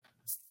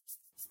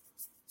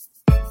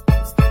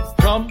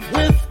Come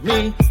with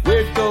me,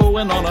 we're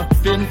going on a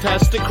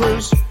fantastic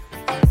cruise.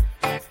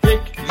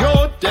 Pick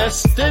your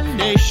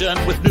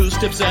destination with news,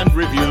 tips, and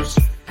reviews.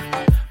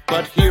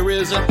 But here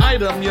is an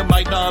item you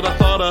might not have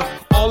thought of.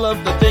 All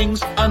of the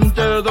things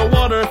under the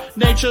water.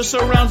 Nature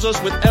surrounds us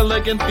with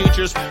elegant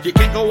features. You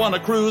can't go on a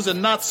cruise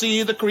and not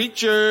see the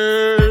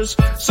creatures.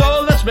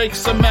 So let's make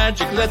some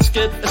magic. Let's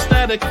get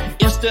ecstatic.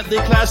 Instantly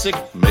classic.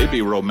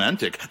 Maybe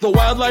romantic. The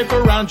wildlife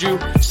around you.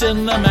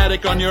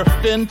 Cinematic on your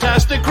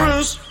fantastic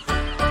cruise.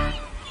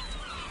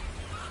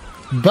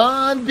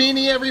 Bon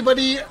Beanie,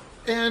 everybody.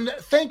 And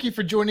thank you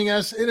for joining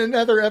us in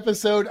another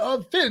episode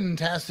of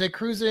Fantastic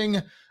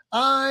Cruising.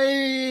 I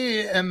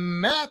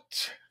am Matt.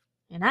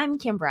 And I'm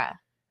Kimbra.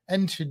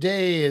 And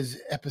today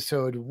is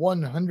episode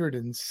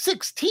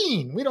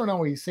 116. We don't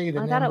always say the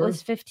number. I thought it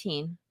was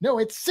 15. No,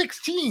 it's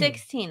 16.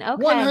 16,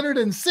 okay.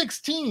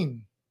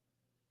 116.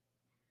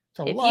 It's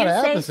a lot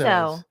of episodes.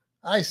 So.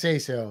 I say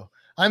so.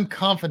 I'm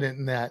confident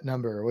in that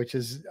number, which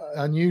is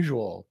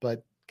unusual,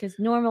 but because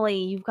normally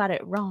you've got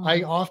it wrong.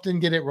 I often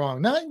get it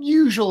wrong. Not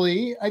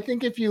usually. I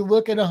think if you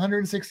look at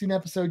 116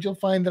 episodes, you'll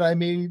find that I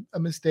made a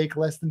mistake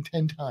less than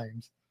 10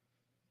 times.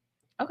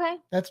 Okay.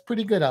 That's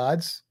pretty good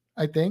odds,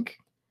 I think.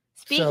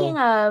 Speaking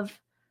of,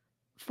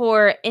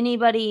 for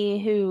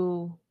anybody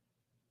who,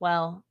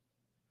 well,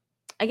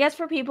 I guess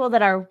for people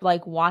that are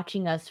like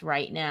watching us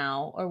right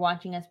now or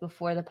watching us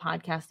before the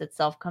podcast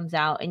itself comes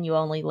out and you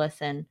only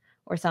listen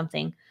or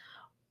something,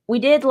 we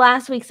did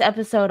last week's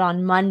episode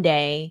on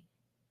Monday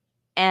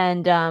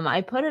and I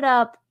put it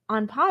up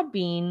on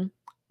Podbean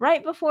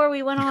right before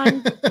we went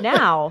on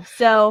now.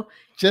 So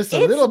just a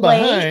little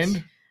behind.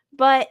 Late,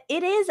 but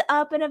it is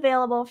up and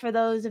available for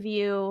those of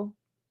you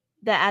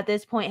that at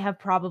this point have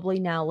probably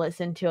now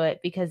listened to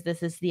it because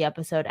this is the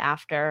episode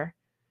after.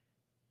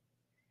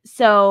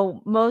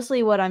 So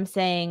mostly what I'm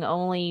saying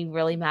only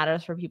really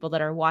matters for people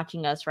that are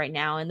watching us right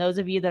now. And those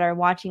of you that are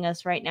watching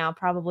us right now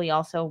probably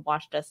also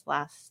watched us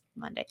last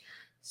Monday.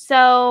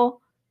 So,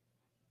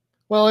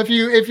 well, if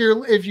you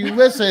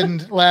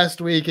listened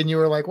last week and you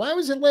were like, why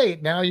was it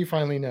late? Now you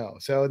finally know.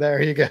 So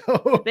there you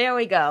go. There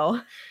we go.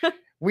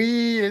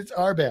 It's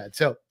our bad.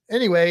 So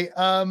anyway,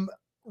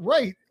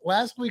 right.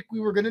 Last week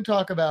we were going to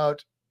talk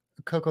about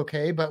Coco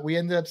Cay, but we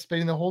ended up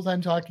spending the whole time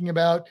talking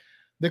about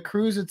the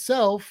cruise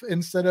itself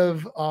instead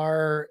of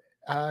our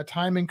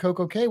time in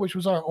Coco Cay, which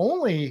was our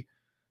only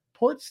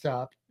port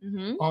stop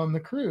on the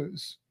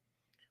cruise,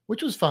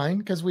 which was fine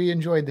because we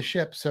enjoyed the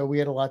ship. So we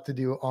had a lot to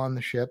do on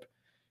the ship.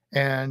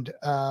 And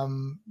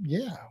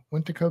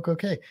went to Coco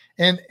Cay.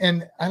 And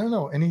I don't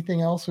know,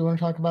 anything else we want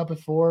to talk about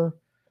before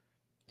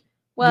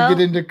we get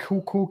into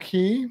Coco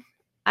Cay?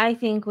 I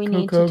think we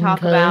need to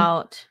talk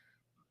about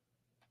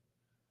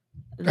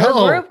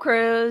the group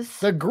cruise.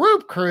 The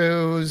group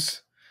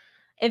cruise.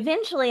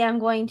 Eventually, I'm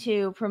going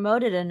to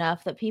promote it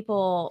enough that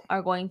people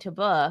are going to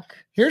book.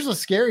 Here's a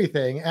scary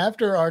thing.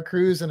 After our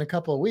cruise in a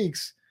couple of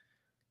weeks,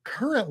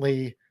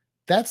 currently,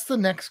 that's the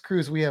next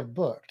cruise we have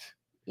booked.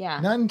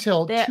 Yeah. Not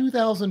until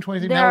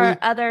 2023. There are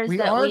others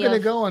we are going to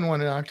go on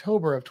one in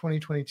October of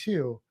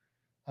 2022.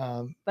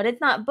 But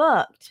it's not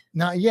booked.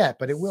 Not yet,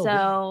 but it will be.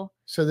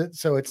 So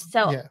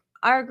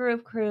our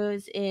group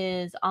cruise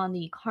is on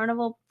the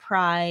Carnival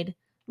Pride,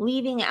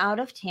 leaving out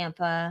of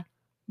Tampa,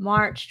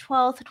 March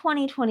 12th,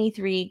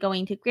 2023,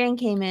 going to Grand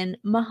Cayman,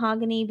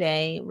 Mahogany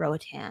Bay,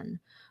 Roatan,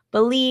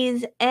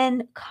 Belize,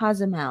 and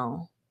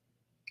Cozumel.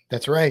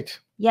 That's right.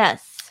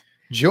 Yes.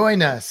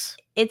 Join us.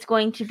 It's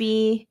going to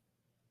be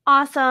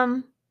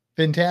awesome.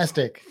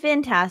 Fantastic.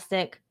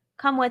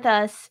 Come with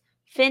us.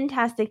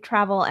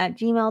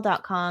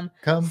 fantastictravel@gmail.com.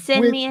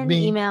 Send me an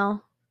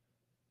email.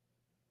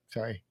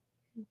 Sorry.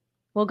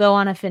 We'll go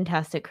on a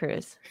fantastic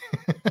cruise.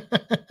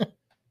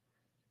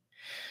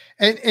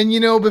 And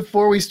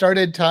before we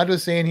started, Todd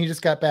was saying he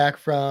just got back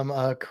from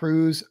a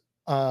cruise.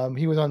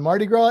 He was on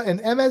Mardi Gras,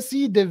 and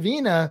MSC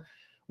Divina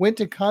went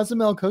to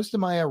Cozumel, Costa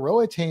Maya,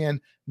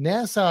 Roatan,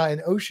 Nassau,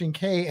 and Ocean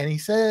Cay, and he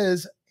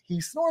says he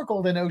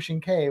snorkeled in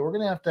Ocean Cay. We're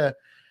gonna have to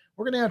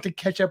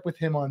catch up with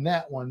him on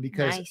that one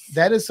because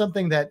that is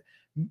something that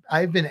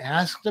I've been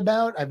asked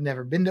about. I've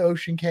never been to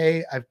Ocean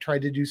Cay. I've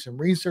tried to do some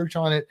research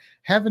on it.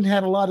 Haven't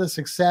had a lot of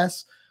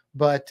success,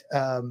 but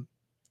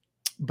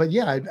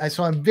yeah.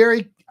 So I'm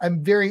very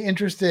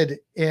interested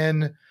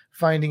in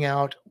finding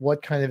out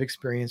what kind of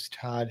experience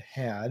Todd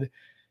had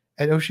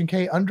at Ocean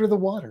Cay under the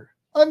water,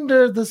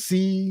 under the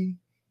sea.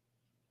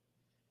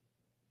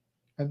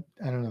 I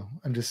don't know.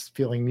 I'm just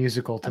feeling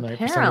musical tonight.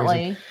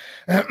 Apparently,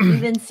 for some reason.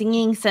 You've been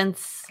singing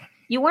since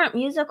you weren't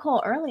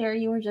musical earlier.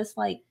 You were just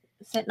like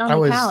sitting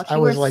on the couch. You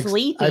were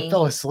sleeping. I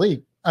fell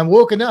asleep. I'm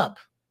woken up.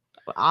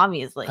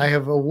 Obviously. I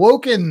have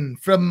awoken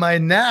from my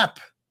nap.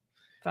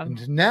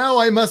 And now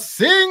I must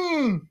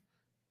sing.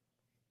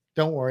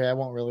 Don't worry, I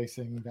won't really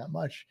sing that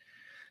much.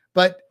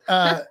 But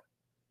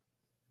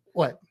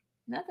what?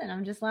 Nothing.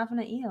 I'm just laughing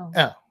at you.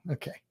 Oh,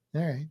 okay.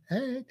 All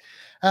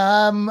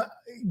right.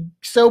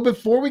 So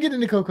before we get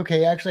into Coco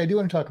Cay, actually, I do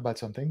want to talk about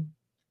something.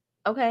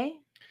 Okay.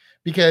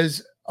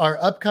 Because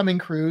our upcoming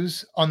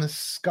cruise on the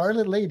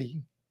Scarlet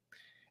Lady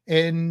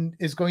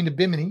is going to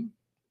Bimini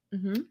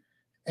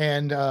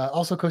and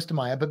also Costa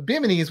Maya. But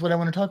Bimini is what I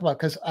want to talk about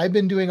because I've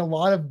been doing a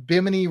lot of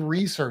Bimini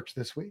research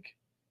this week.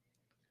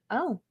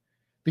 Oh,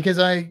 because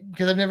I've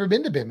never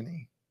been to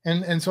Bimini,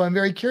 and so I'm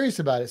very curious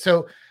about it.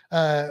 So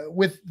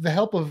with the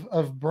help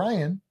of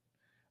Brian,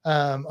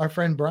 our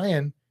friend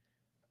Brian,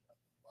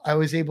 I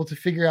was able to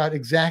figure out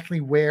exactly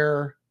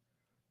where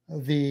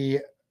the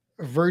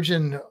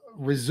Virgin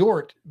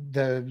Resort,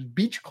 the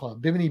beach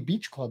club, Bimini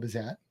Beach Club, is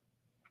at,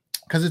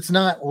 because it's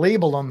not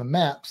labeled on the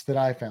maps that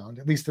I found.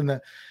 At least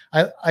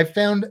I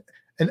found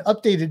an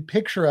updated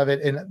picture of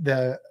it in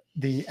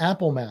the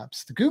Apple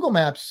Maps. The Google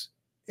Maps,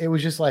 it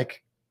was just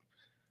like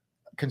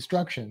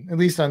construction, at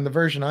least on the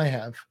version I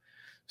have.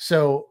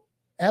 So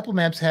Apple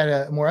Maps had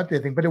a more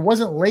updated thing, but it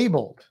wasn't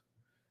labeled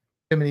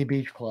Bimini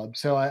Beach Club,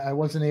 so I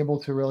wasn't able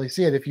to really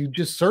see it. If you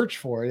just search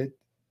for it,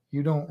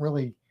 you don't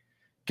really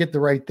get the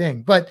right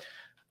thing. But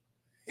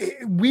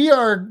we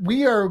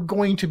are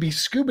going to be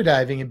scuba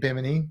diving in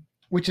Bimini,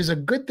 which is a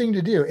good thing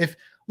to do.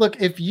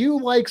 If you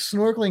like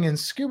snorkeling and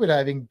scuba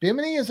diving,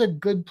 Bimini is a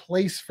good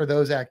place for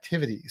those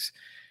activities.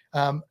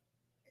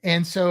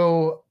 And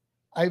so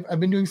I've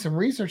been doing some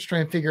research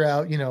trying to figure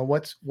out,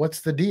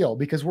 what's the deal,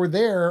 because we're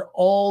there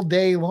all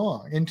day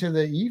long into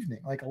the evening.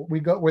 Like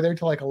we're there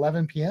till like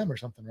 11 p.m. or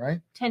something,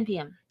 right? 10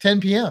 p.m.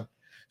 10 p.m.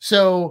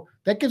 So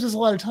that gives us a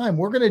lot of time.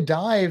 We're going to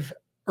dive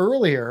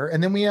earlier,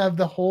 and then we have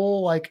the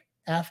whole like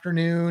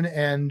afternoon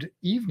and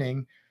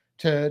evening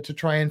to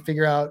try and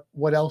figure out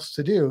what else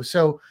to do.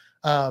 So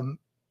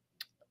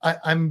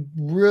I'm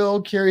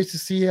real curious to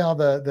see how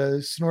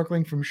the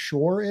snorkeling from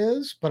shore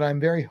is, but I'm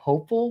very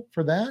hopeful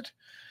for that.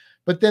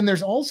 But then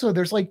there's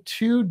like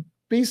two,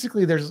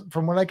 basically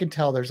from what I can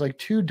tell, there's like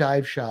two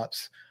dive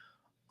shops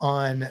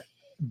on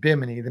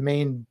Bimini, the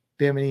main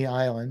Bimini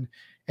Island.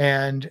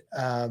 And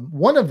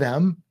one of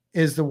them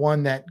is the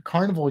one that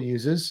Carnival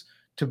uses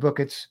to book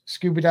its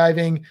scuba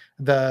diving,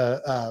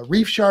 the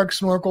Reef Shark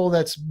snorkel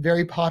that's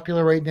very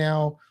popular right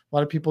now. A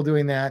lot of people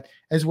doing that,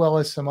 as well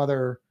as some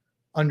other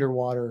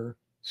underwater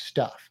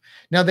stuff.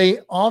 Now they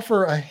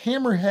offer a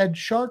hammerhead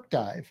shark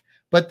dive,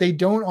 but they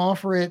don't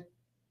offer it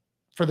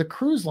for the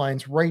cruise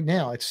lines right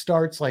now. It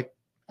starts like,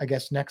 I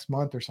guess, next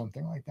month or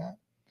something like that.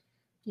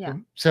 Yeah.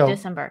 So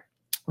December.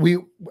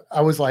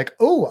 I was like,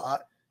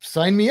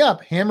 sign me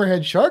up.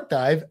 Hammerhead shark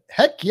dive.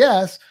 Heck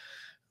yes.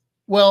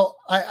 Well,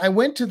 I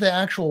went to the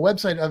actual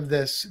website of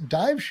this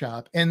dive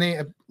shop, and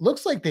it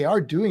looks like they are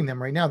doing them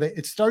right now.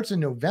 It starts in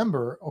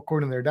November,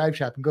 according to their dive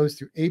shop, and goes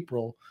through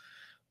April.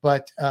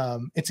 But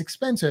it's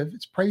expensive.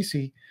 It's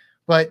pricey.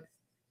 But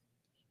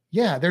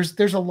yeah,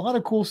 there's a lot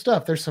of cool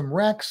stuff. There's some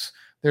wrecks.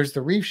 There's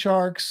the reef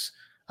sharks.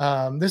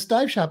 This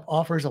dive shop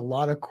offers a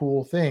lot of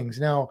cool things.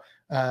 Now,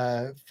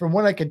 from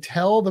what I could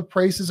tell, the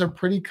prices are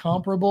pretty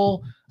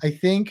comparable, I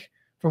think,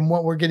 from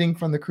what we're getting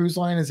from the cruise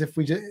line, as if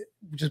we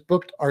just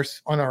booked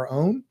on our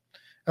own.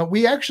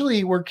 We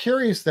actually were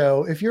curious,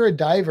 though, if you're a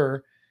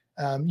diver,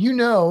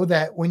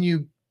 that when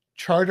you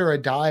charter a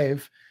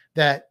dive,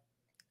 that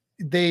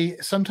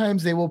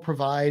sometimes they will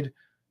provide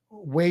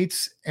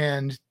weights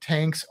and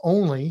tanks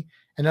only,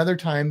 and other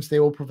times they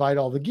will provide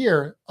all the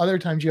gear. Other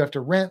times you have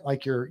to rent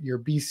like your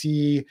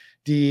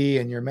BCD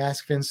and your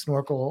mask, fin,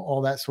 snorkel,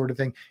 all that sort of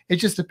thing. It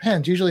just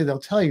depends. Usually they'll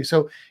tell you.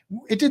 So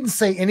it didn't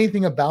say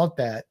anything about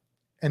that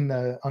on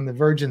the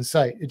Virgin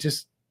site. It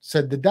just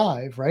said the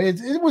dive, right?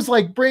 It was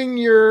like, bring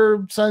your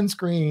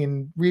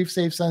sunscreen, reef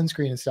safe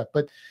sunscreen and stuff,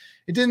 but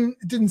it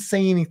didn't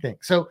say anything.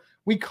 So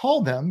we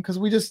called them because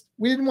we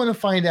didn't want to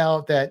find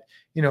out that,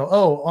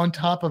 on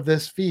top of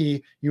this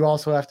fee, you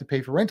also have to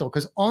pay for rental.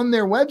 Because on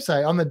their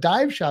website, on the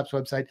dive shop's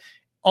website,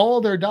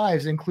 all their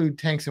dives include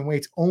tanks and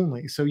weights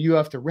only. So you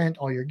have to rent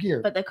all your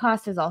gear. But the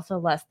cost is also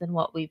less than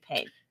what we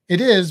paid.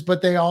 It is,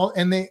 but they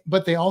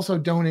also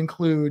don't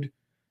include,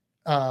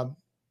 they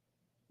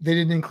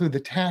didn't include the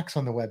tax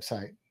on the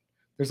website.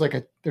 There's like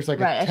a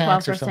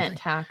tax or something.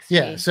 Tax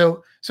yeah. fee.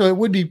 So it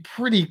would be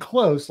pretty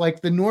close.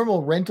 Like the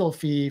normal rental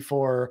fee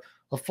for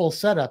a full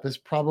setup is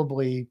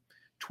probably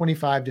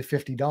 $25 to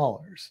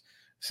 $50.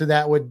 So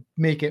that would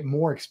make it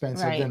more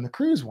expensive than the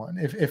cruise one,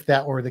 if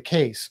that were the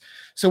case.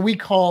 So we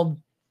called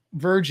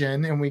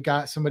Virgin and we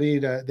got somebody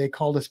they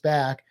called us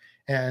back,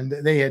 and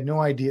they had no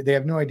idea. They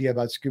have no idea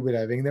about scuba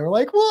diving. They were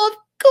like, well, of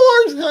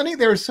course, honey.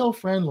 They were so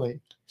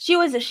friendly. She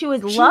was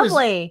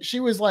lovely. She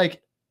was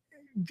like,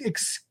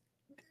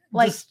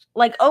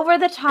 like over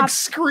the top,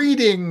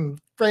 excreting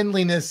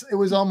friendliness. It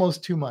was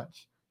almost too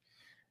much.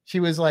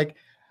 She was like,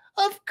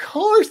 of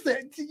course,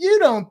 you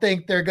don't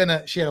think they're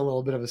gonna. She had a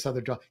little bit of a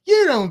southern drawl.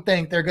 You don't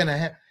think they're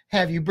gonna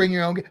have you bring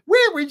your own.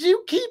 Where would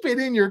you keep it,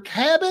 in your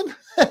cabin?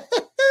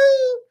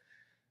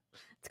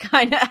 It's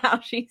kind of how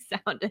she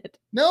sounded.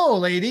 No,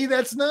 lady,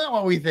 that's not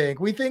what we think.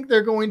 We think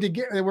we're going to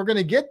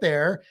get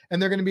there,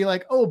 and they're going to be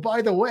like, oh,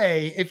 by the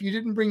way, if you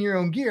didn't bring your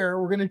own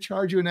gear, we're going to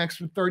charge you an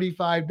extra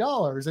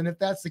 $35. And if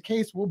that's the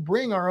case, we'll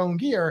bring our own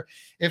gear.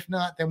 If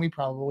not, then we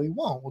probably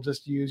won't. We'll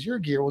just use your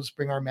gear. We'll just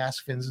bring our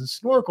mask, fins, and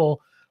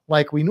snorkel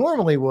like we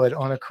normally would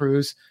on a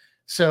cruise.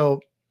 So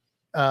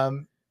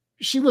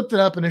she looked it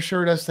up and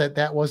assured us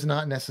that was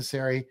not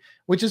necessary,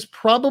 which is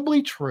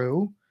probably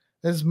true.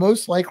 That's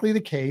most likely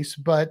the case,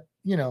 but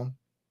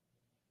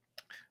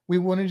we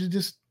wanted to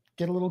just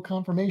get a little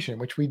confirmation,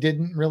 which we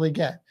didn't really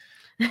get.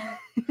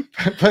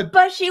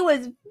 but she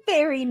was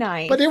very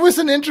nice. But it was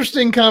an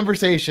interesting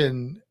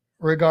conversation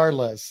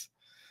regardless.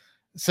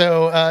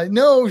 So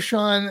no,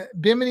 Sean,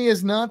 Bimini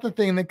is not the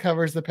thing that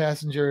covers the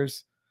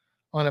passengers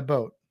on a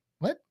boat.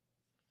 What?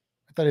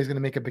 I thought he was going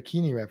to make a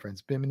bikini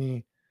reference.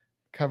 Bimini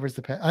covers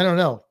the I don't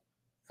know.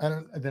 I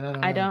don't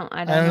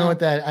know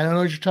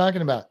what you're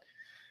talking about.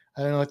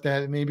 I don't know what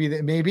that maybe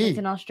it's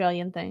an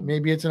Australian thing.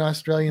 Maybe it's an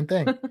Australian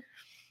thing.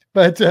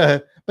 But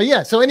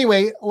yeah, so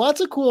anyway, lots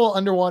of cool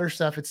underwater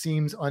stuff it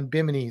seems on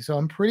Bimini. So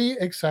I'm pretty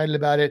excited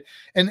about it.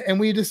 And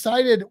we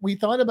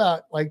thought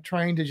about like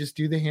trying to just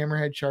do the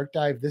Hammerhead shark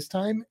dive this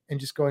time and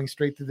just going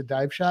straight to the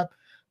dive shop.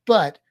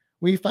 But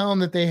we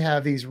found that they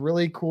have these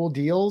really cool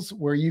deals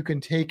where you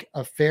can take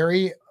a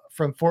ferry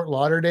from Fort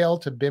Lauderdale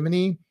to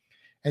Bimini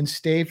and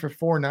stay for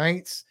 4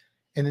 nights.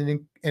 And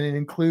it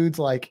includes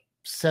like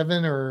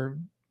 7 or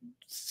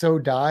so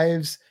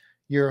dives,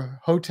 your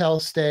hotel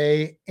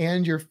stay,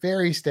 and your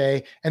ferry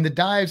stay. And the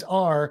dives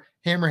are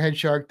Hammerhead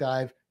Shark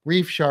Dive,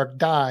 Reef Shark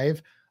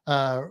Dive,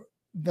 the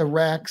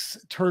Rex,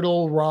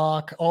 Turtle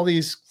Rock, all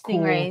these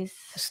stingrays.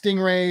 Cool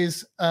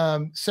stingrays.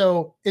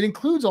 So it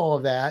includes all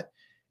of that.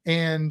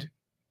 And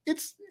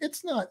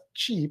it's not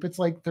cheap. It's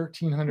like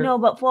 $1,300. No,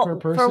 but per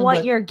person, for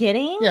what you're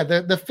getting, yeah,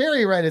 the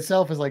ferry ride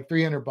itself is like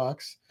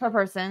 $300 per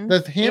person. The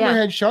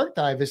Hammerhead Shark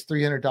Dive is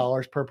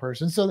 $300 per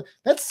person, so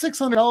that's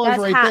 $600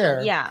 right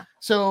there. Yeah.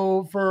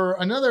 So for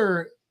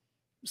another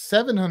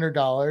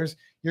 $700,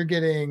 you're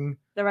getting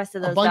the rest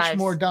of those a bunch dives.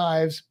 more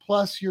dives,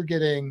 plus you're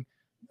getting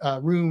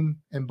room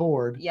and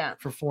board. Yeah.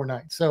 For 4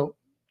 nights. So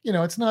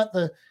it's not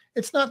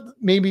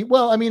maybe.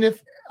 Well, I mean,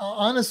 if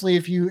honestly,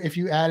 if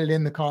you added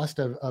in the cost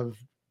of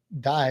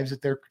dives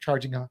that they're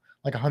charging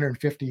like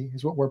 $150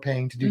 is what we're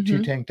paying to do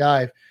 2 tank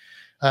dive,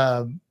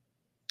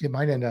 it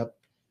might end up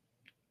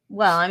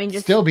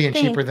just still being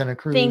cheaper than a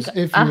cruise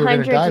if you were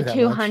going to dive that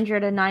 $100 to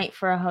 $200 a night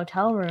for a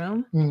hotel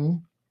room. Mm-hmm.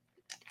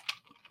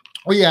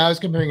 Oh yeah, I was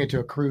comparing it to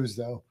a cruise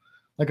though,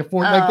 like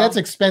like that's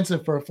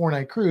expensive for a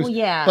 4-night cruise. Well,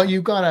 yeah, but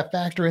you've got to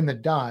factor in the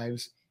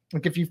dives.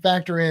 Like if you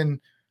factor in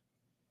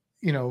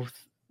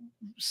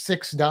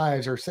 6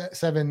 dives or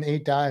 7,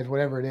 8 dives,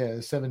 whatever it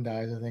is, 7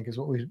 dives I think is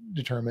what we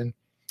determined.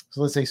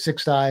 So let's say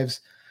 6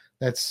 dives,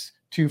 that's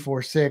 2,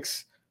 4,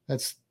 6.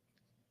 That's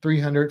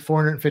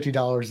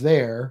 $450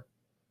 there.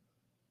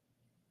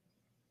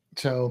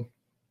 So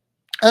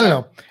I don't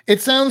know. It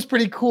sounds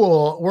pretty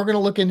cool. We're going to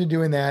look into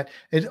doing that.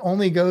 It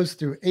only goes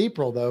through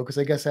April though, because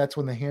I guess that's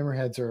when the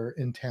Hammerheads are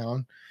in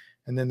town,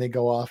 and then they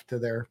go off to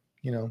their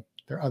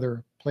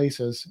other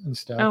places and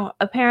stuff. Oh,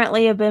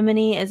 apparently a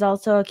Bimini is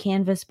also a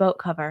canvas boat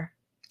cover.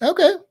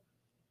 Okay.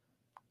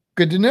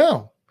 Good to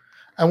know.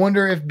 I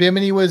wonder if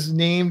Bimini was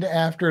named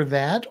after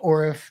that,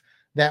 or if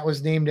that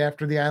was named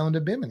after the island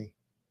of Bimini.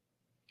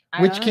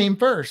 Which came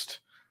first,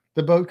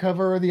 the boat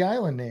cover or the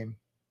island name?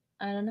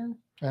 I don't know.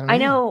 I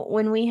know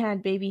when we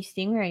had baby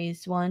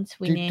stingrays once,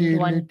 we named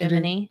one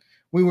Bimini.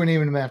 We were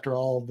naming them after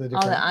all the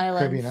different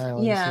Caribbean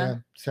islands. Yeah.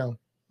 So.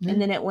 Yeah.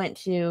 And then it went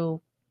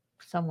to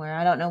somewhere.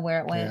 I don't know where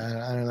it went.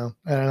 Yeah, I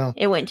don't know.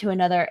 It went to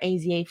another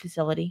AZA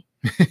facility.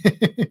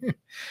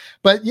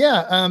 But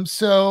yeah,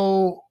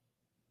 so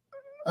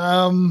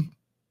I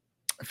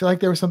feel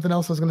like there was something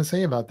else I was going to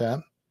say about that.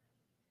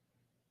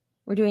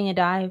 We're doing a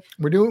dive.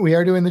 We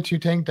are doing the 2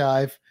 tank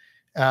dive.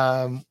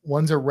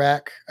 One's a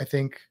wreck, I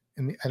think.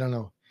 I don't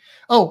know.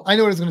 Oh, I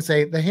know what I was going to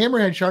say. The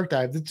Hammerhead Shark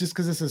Dive, just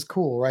because this is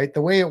cool, right?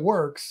 The way it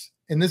works,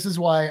 and this is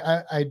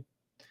why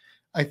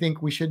I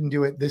think we shouldn't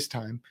do it this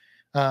time.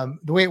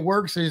 The way it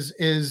works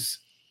is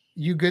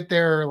you get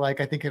there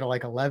like I think at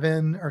like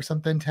 11 or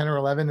something, 10 or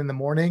 11 in the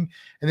morning,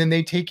 and then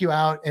they take you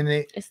out and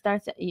it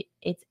starts at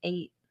it's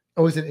 8.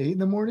 Oh, is it 8 in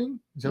the morning?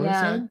 Is that what it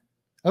said?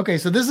 Okay,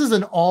 so this is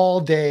an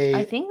all-day.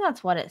 I think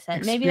that's what it said.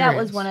 Experience. Maybe that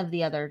was one of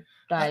the other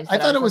dives. I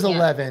thought it was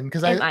 11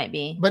 because it might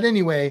be. But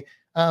anyway,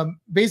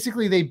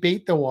 basically they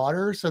bait the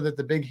water so that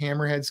the big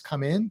hammerheads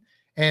come in,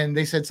 and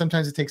they said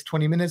sometimes it takes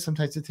 20 minutes,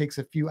 sometimes it takes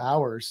a few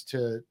hours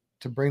to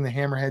bring the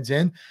hammerheads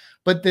in.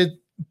 But the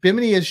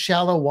Bimini is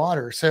shallow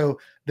water, so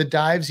the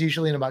dive's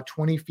usually in about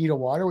 20 feet of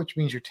water, which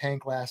means your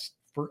tank lasts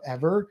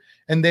forever.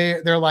 And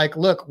they're like,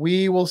 look,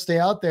 we will stay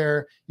out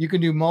there. You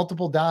can do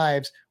multiple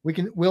dives.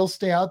 We'll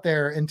stay out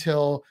there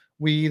until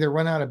we either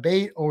run out of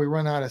bait or we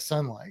run out of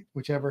sunlight,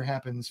 whichever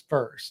happens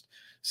first.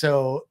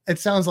 So it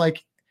sounds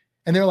like,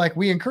 and they're like,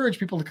 we encourage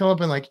people to come up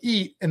and like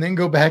eat and then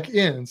go back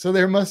in. So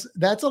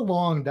that's a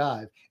long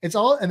dive.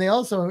 And they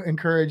also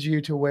encourage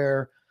you to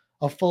wear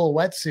a full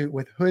wetsuit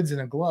with hoods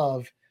and a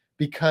glove,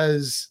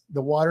 because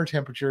the water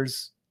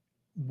temperatures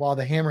while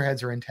the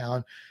hammerheads are in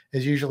town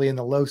is usually in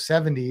the low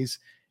 70s.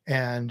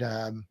 And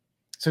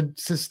so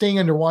staying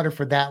underwater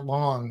for that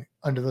long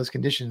under those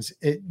conditions,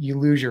 you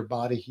lose your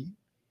body heat.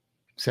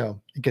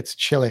 So it gets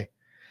chilly.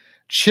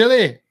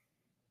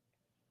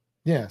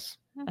 Yes.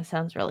 That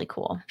sounds really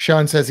cool.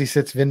 Sean says he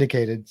sits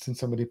vindicated since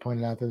somebody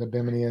pointed out that the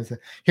Bimini is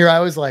here. I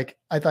was like,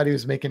 I thought he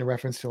was making a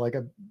reference to like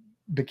a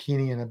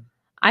bikini and a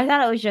I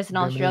thought it was just an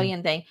Bimini.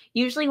 Australian thing.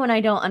 Usually when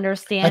I don't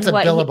understand That's a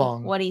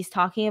billabong. what he's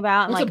talking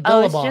about, I'm What's a like,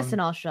 oh, it's billabong? just an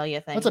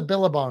Australia thing. That's a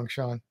billabong,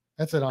 Sean.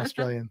 That's an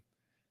Australian.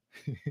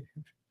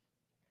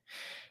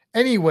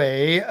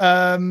 Anyway,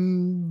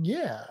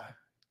 yeah.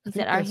 He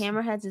said, "Are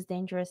hammerheads as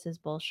dangerous as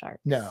bull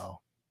sharks?" No.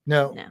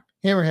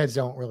 Hammerheads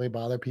don't really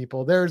bother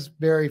people. There's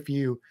very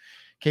few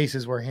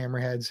cases where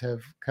hammerheads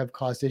have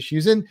caused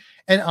issues, and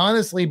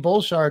honestly,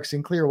 bull sharks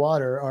in clear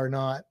water are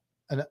not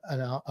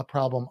a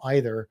problem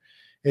either.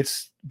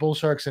 It's bull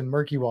sharks in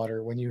murky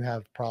water when you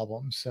have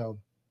problems. So,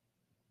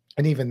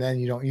 and even then,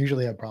 you don't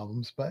usually have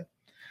problems. But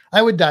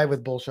I would dive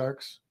with bull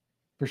sharks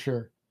for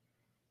sure.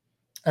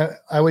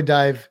 I would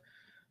dive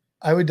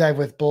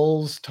with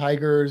bulls,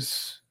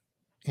 tigers,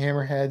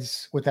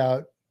 hammerheads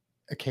without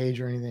a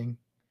cage or anything.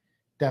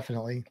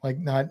 Definitely. Like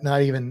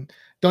not even,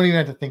 don't even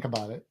have to think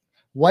about it.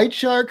 White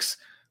sharks,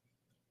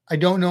 I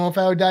don't know if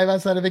I would dive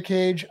outside of a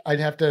cage. I'd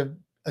have to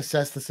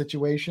assess the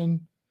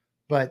situation,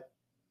 but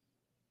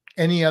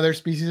any other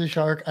species of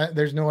shark,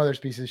 there's no other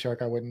species of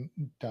shark I wouldn't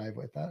dive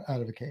with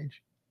out of a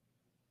cage.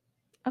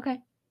 Okay.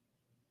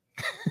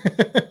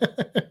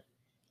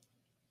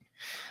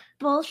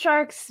 Bull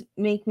sharks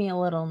make me a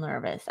little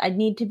nervous. I'd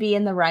need to be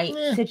in the right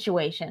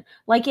situation.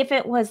 Like if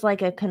it was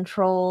like a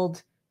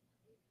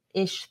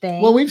controlled-ish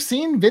thing. Well, we've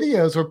seen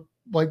videos where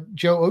like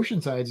Joe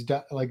Oceanside's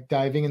like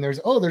diving and there's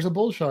a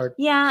bull shark.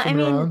 Yeah, I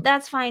mean, around.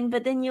 that's fine.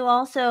 But then you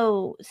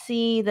also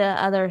see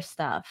the other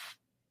stuff.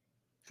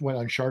 What,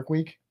 on Shark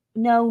Week?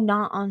 No,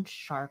 not on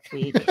Shark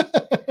Week.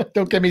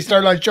 Don't get me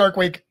started on Shark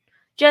Week.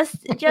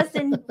 Just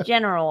in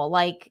general,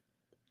 like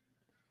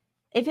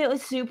if it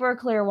was super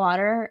clear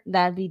water,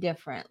 that'd be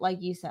different,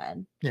 like you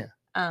said. Yeah.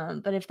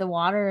 But if the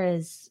water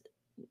is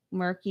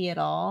murky at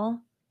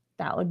all,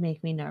 that would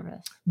make me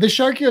nervous. The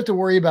shark you have to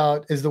worry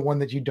about is the one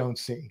that you don't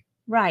see.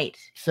 Right.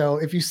 So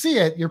if you see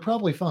it, you're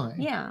probably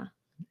fine. Yeah.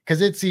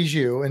 Because it sees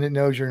you and it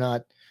knows you're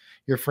not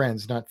your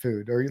friends, not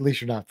food, or at least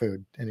you're not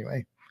food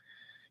anyway.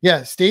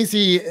 Yeah,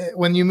 Stacy,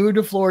 when you move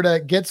to Florida,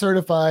 get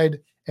certified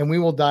and we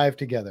will dive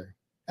together.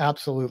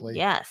 Absolutely.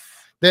 Yes.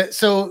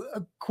 So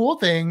a cool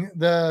thing,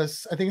 I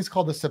think it's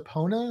called the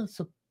Sapona.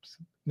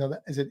 No,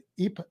 is it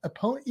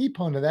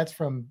Epona? That's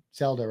from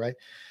Zelda, right?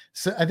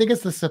 So I think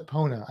it's the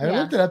Sapona. I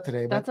looked it up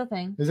today. That's a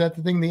thing. Is that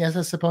the thing? The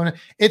SS Sapona.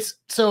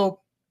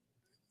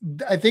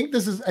 I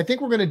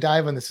think we're going to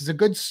dive on this. It's a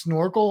good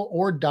snorkel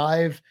or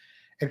dive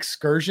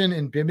excursion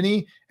in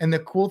Bimini. And the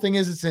cool thing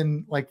is it's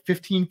in like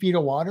 15 feet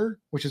of water,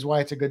 which is why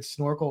it's a good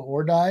snorkel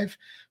or dive,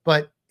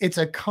 but it's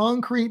a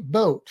concrete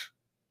boat.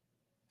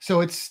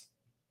 So it's,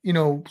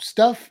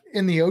 stuff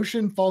in the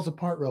ocean falls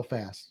apart real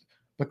fast,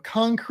 but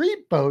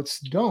concrete boats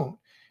don't.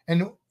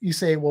 And you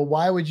say, well,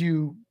 why would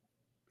you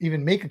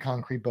even make a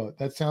concrete boat?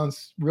 That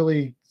sounds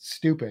really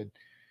stupid,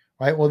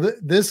 right? Well,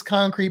 this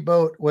concrete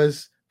boat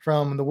was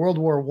from the World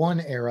War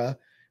I era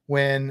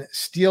when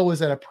steel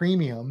was at a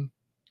premium,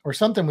 or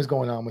something was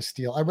going on with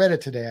steel. I read it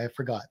today. I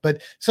forgot,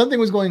 but something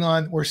was going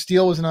on where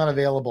steel was not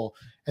available.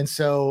 And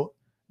so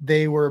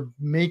they were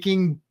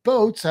making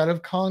boats out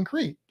of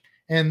concrete.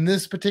 And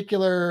this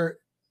particular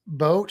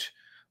boat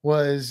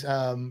was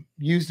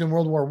used in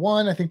World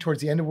War I think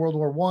towards the end of World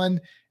War I,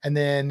 and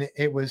then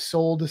it was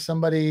sold to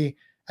somebody,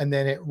 and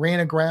then it ran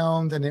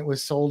aground and it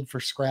was sold for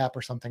scrap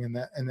or something.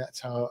 And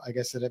that's how I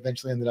guess it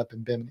eventually ended up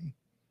in Bimini.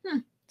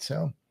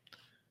 So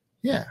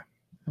yeah,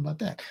 how about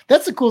that?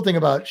 That's the cool thing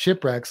about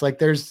shipwrecks. Like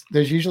there's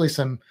usually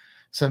some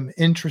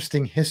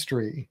interesting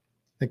history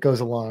that goes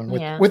along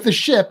with the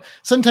ship.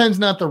 Sometimes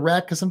not the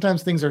wreck, because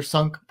sometimes things are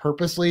sunk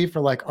purposely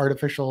for like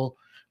artificial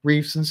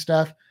reefs and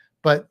stuff.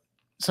 But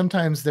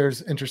sometimes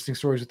there's interesting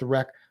stories with the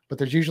wreck, but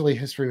there's usually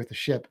history with the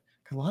ship.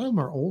 A lot of them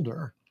are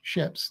older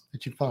ships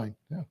that you find.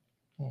 Yeah.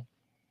 Well.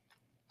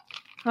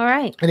 All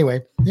right.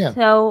 Anyway, yeah.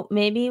 So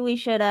maybe we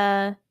should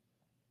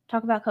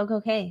talk about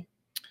Coco Cay.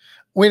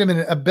 Wait a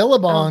minute. A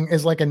billabong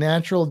is like a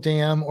natural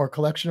dam or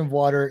collection of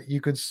water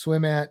you could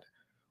swim at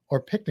or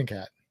picnic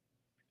at.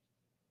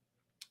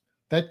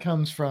 That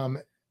comes from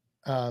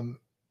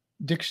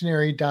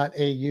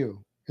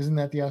dictionary.au. Isn't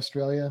that the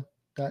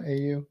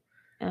Australia.au?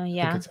 Oh,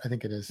 yeah. I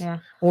think it is. Yeah.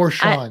 Or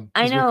Sean.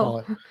 I know. Call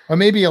it. Or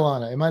maybe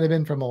Alana. It might have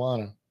been from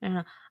Alana.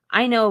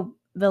 I know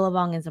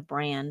Billabong is a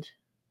brand.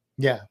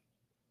 Yeah.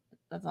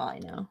 That's all I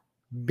know.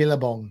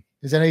 Billabong.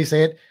 Is that how you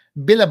say it?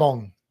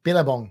 Billabong.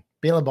 Billabong.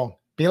 Billabong.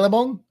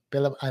 Billabong?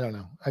 I don't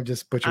know. I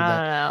just butchered that.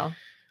 I don't know.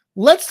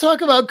 Let's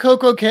talk about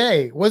Coco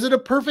Cay. Was it a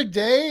perfect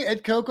day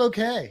at Coco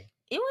Cay?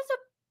 It was a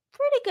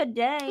pretty good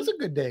day. It was a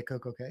good day at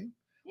Coco Cay.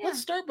 Yeah. Let's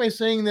start by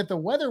saying that the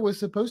weather was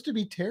supposed to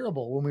be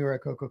terrible when we were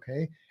at Coco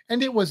Cay,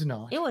 and it was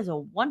not. It was a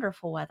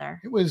wonderful weather.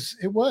 It was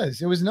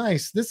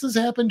nice. This has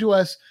happened to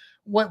us.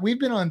 We've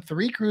been on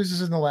 3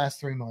 cruises in the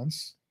last 3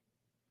 months.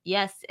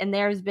 Yes, and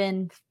there's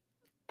been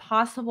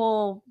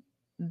possible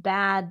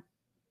bad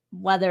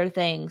weather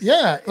things.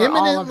 Yeah,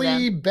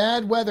 imminently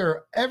bad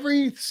weather.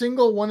 Every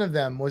single one of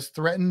them was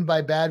threatened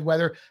by bad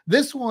weather.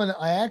 This one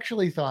I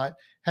actually thought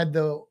had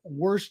the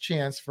worst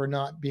chance for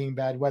not being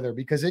bad weather,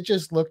 because it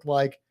just looked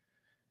like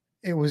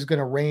it was going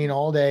to rain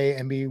all day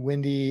and be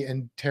windy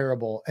and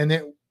terrible.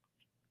 And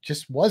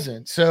just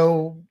wasn't.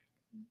 So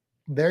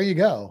there you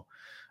go.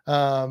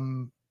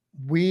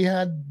 We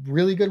had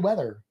really good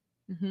weather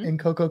in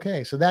Coco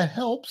Cay, so that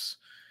helps.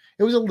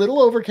 It was a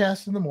little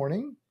overcast in the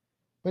morning,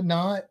 but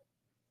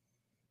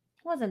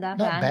wasn't that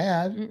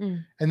bad.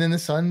 And then the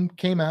sun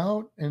came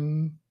out,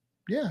 and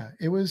yeah,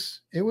 it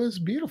was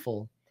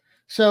beautiful.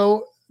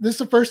 So this is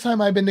the first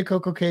time I've been to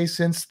Coco Cay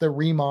since the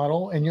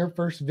remodel, and your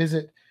first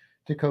visit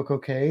to Coco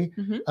Cay.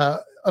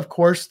 Of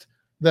course,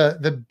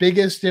 the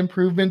biggest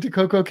improvement to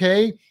Coco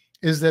Cay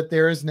is that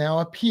there is now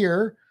a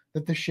pier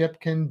that the ship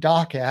can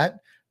dock at.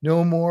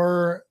 No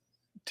more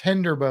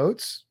tender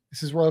boats.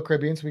 This is Royal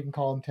Caribbean, so we can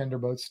call them tender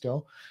boats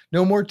still.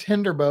 No more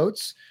tender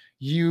boats.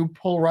 You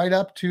pull right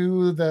up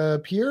to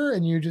the pier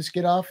and you just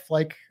get off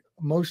like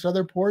most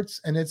other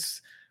ports, and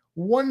it's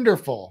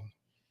wonderful.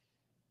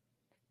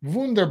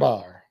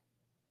 Wunderbar.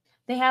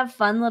 They have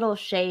fun little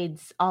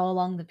shades all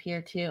along the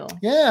pier too.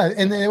 Yeah,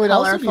 and it would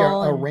also be a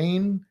and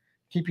rain,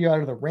 keep you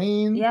out of the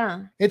rain.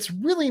 Yeah. It's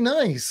really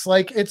nice.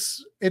 Like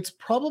it's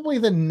probably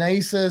the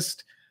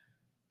nicest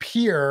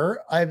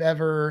pier I've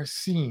ever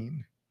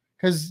seen,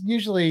 because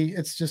usually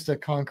it's just a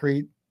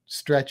concrete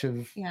stretch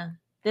of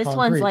This concrete.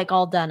 one's like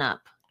all done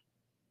up.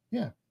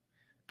 Yeah,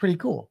 pretty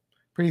cool,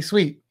 pretty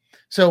sweet.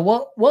 So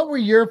what were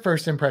your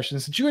first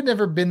impressions, since you had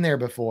never been there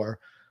before?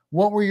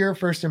 What were your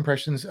first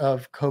impressions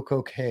of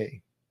Coco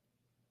Cay?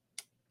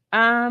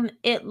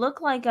 It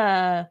looked like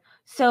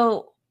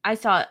so I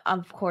saw it,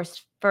 of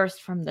course,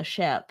 first from the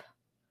ship,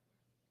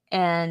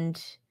 and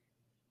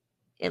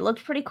it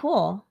looked pretty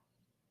cool.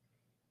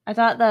 I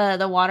thought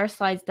the water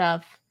slide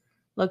stuff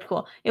looked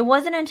cool. It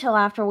wasn't until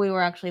after we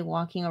were actually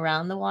walking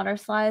around the water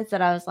slides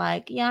that I was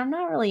like, yeah, I'm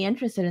not really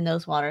interested in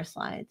those water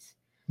slides.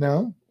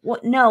 No?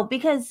 No,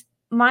 because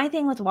my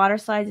thing with water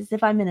slides is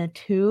if I'm in a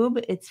tube,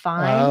 it's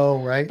fine.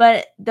 Oh, right.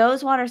 But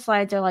those water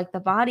slides are like the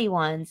body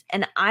ones,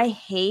 and I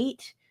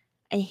hate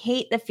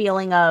the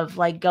feeling of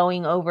like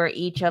going over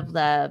each of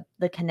the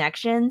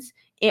connections.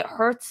 It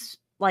hurts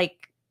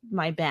like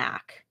my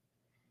back.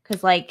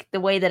 Because like the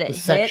way that it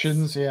hits,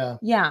 sections,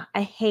 yeah,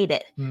 I hate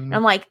it. And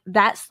I'm like,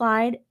 that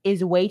slide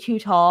is way too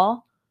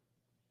tall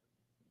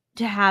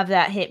to have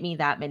that hit me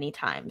that many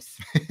times.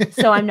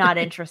 So I'm not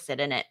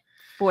interested in it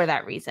for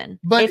that reason.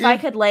 But if I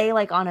could lay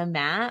like on a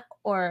mat,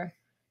 or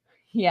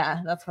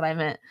that's what I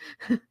meant,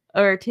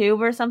 or a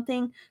tube or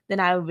something,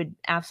 then I would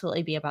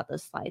absolutely be about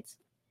those slides.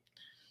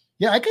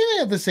 Yeah, I kind of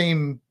have the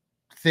same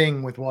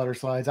thing with water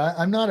slides.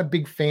 I'm not a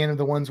big fan of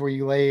the ones where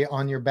you lay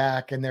on your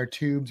back and they're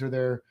tubes, or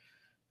they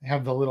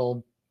have the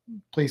little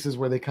places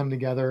where they come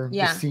together,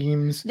 the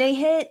seams. They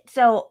hit,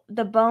 so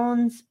the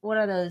bones, what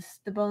are those?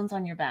 The bones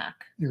on your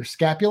back. Your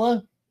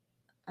scapula?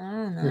 I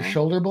don't know. Your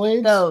shoulder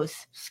blades? Those.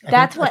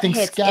 That's what I think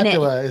hits.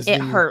 Scapula and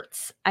it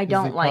hurts. I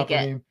don't like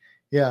it. Name.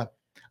 Yeah.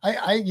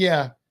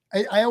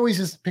 I always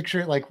just picture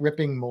it like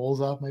ripping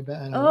moles off my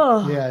back.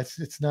 Oh. Yeah,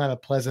 it's not a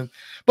pleasant.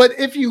 But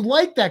if you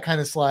like that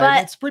kind of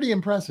slide, it's pretty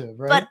impressive,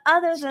 right? But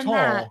other than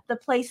that, the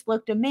place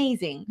looked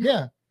amazing.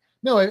 Yeah.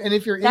 No, and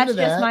if you're into that.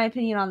 That's just my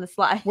opinion on the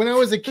slide. When I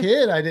was a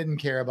kid, I didn't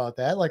care about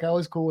that. Like, I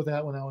was cool with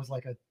that when I was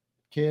like a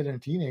kid and a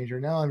teenager.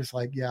 Now I'm just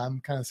like, yeah, I'm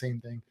kind of the same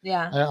thing.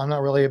 Yeah. I'm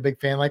not really a big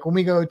fan. Like when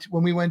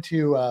we went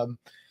to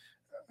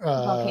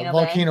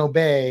Volcano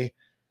Bay,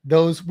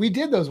 we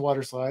did those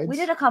water slides. We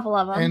did a couple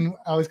of them. And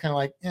I was kind of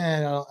like, I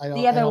don't.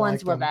 The other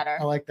ones were better.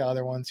 I like the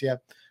other ones, yeah.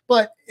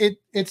 But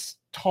it's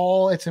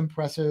tall, it's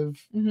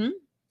impressive. Mm-hmm.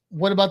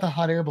 What about the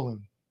hot air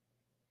balloon?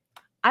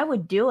 I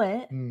would do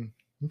it.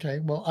 Okay,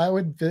 well, I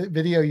would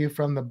video you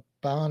from the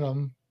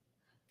bottom,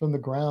 from the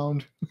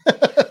ground.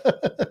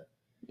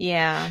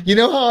 Yeah. You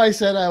know how I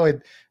said I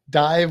would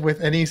dive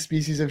with any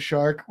species of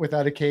shark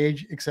without a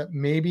cage, except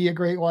maybe a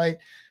great white?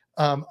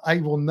 I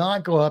will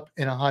not go up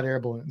in a hot air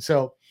balloon.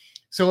 So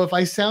if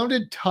I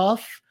sounded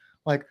tough,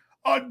 like,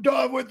 I'd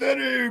dive with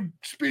any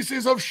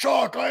species of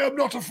shark, I am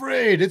not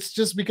afraid, it's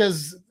just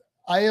because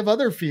I have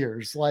other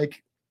fears,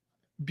 like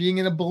being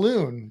in a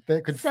balloon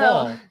that could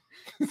fall.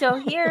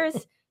 So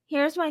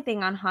here's my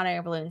thing on hot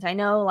air balloons. I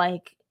know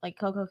like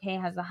Coco Cay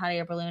has the hot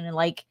air balloon, and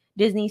like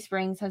Disney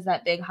Springs has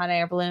that big hot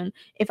air balloon.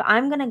 If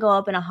I'm going to go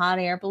up in a hot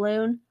air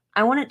balloon,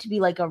 I want it to be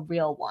like a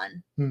real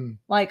one.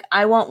 Like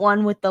I want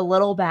one with the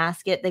little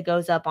basket that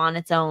goes up on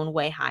its own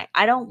way high.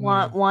 I don't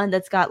want one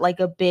that's got like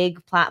a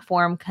big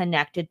platform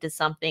connected to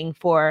something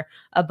for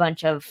a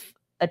bunch of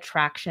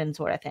attraction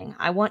sort of thing.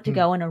 I want to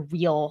go in a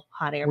real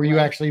hot air balloon. Where you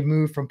actually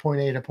move from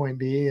point A to point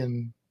B.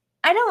 And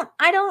I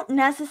don't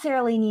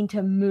necessarily need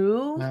to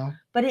move,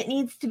 but it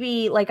needs to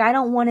be like, I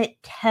don't want it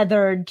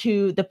tethered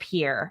to the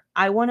pier.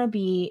 I want to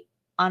be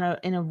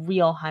in a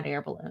real hot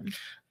air balloon.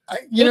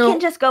 It can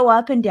just go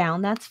up and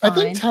down. That's fine. I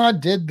think Todd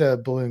did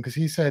the balloon because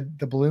he said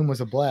the balloon was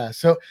a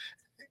blast. So,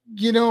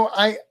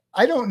 I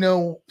don't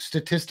know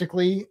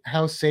statistically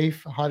how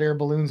safe hot air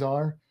balloons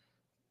are.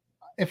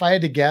 If I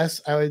had to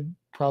guess, I would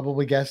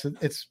probably guess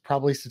that it's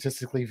probably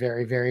statistically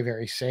very, very,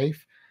 very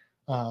safe.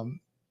 And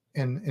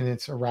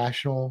it's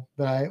irrational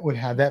that I would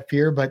have that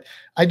fear, but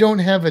I don't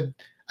have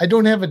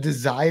a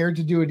desire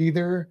to do it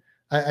either.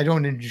 I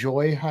don't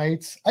enjoy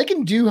heights. I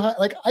can do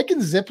like I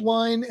can zip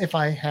line if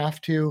I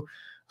have to.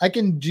 I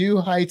can do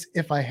heights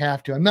if I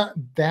have to. I'm not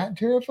that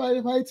terrified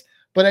of heights,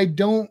 but I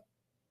don't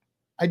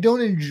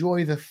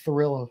enjoy the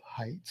thrill of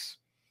heights.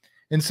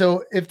 And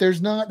so if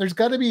there's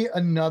got to be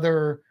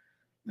another,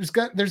 there's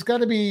got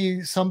to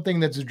be something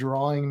that's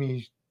drawing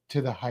me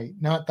to the height,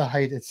 not the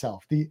height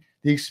itself. The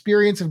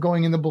experience of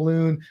going in the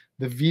balloon,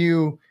 the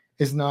view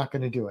is not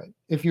going to do it.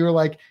 If you're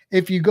like,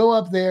 if you go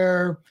up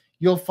there,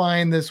 you'll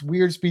find this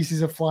weird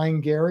species of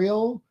flying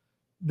gharial,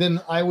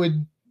 then I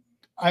would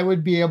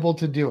be able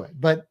to do it.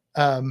 But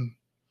I'd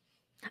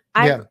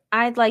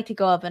like to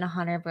go up in a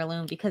hunter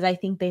balloon because I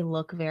think they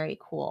look very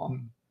cool.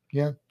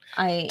 Yeah.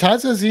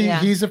 Todd says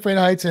he's afraid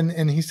of heights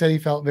and he said he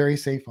felt very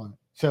safe on it.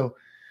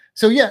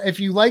 So yeah, if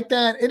you like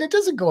that, and it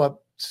doesn't go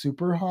up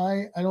super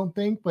high, I don't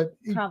think, but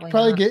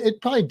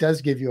it probably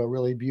does give you a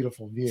really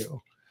beautiful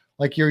view.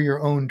 Like you're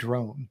your own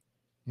drone,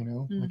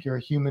 like you're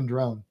a human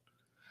drone.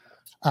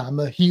 I'm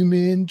a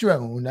human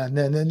drone.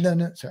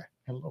 No. Sorry.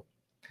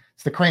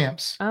 It's the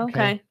Cramps.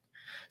 Okay.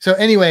 So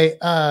anyway,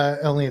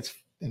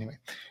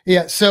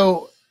 yeah.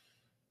 So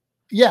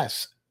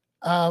yes,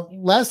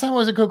 last time I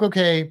was at Coco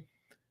Cay,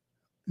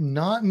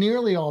 not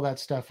nearly all that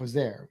stuff was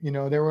there.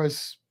 There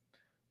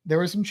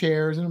were some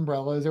chairs and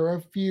umbrellas. There were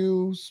a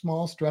few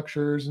small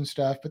structures and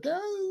stuff, but that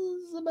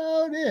was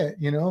about it.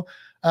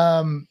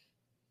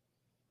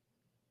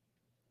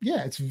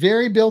 Yeah, it's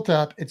very built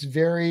up. It's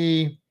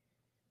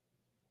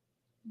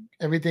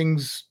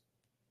everything's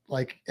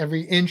like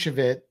every inch of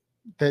it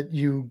that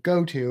you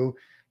go to,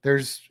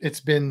 it's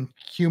been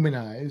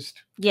humanized.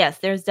 Yes,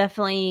 there's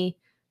definitely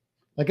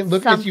like it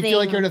looks like you feel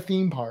like you're at a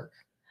theme park.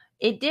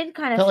 It did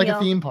kind of feel like a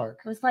theme park.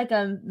 It was like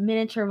a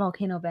miniature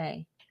Volcano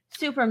Bay.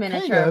 Super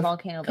miniature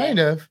Volcano Bay. Kind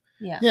of.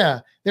 Yeah.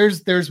 Yeah.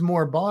 There's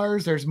more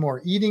bars, there's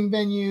more eating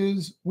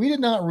venues. We did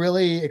not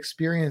really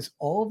experience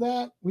all of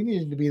that. We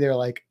needed to be there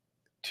like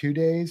 2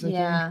 days, I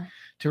think,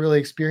 to really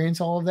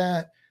experience all of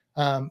that.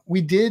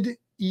 We did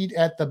eat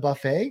at the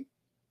buffet,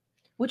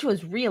 which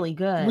was really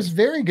good. It was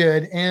very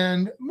good,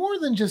 and more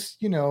than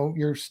just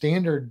your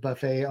standard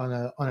buffet on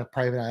a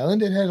private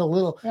island. It had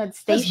it had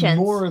stations.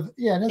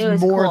 It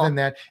has more than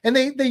that, and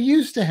they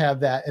used to have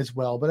that as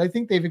well, but I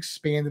think they've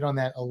expanded on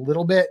that a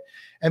little bit.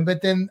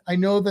 But then I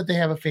know that they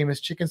have a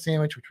famous chicken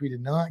sandwich, which we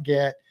did not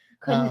get.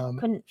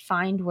 Couldn't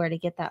find where to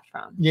get that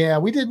from. Yeah,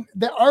 we didn't.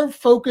 Our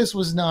focus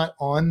was not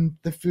on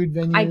the food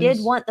venues. I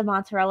did want the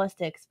mozzarella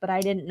sticks, but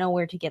I didn't know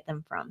where to get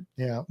them from.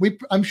 Yeah,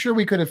 I'm sure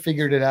we could have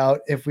figured it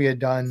out if we had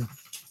done.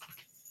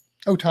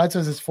 Oh, Todd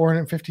says it's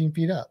 415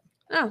 feet up.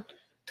 Oh,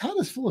 Todd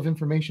is full of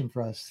information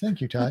for us.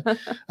 Thank you, Todd.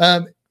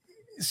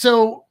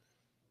 So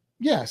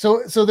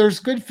there's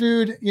good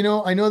food.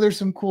 I know there's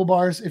some cool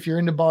bars. If you're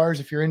into bars,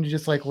 if you're into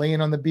just like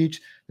laying on the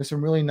beach, there's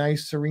some really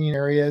nice, serene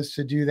areas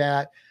to do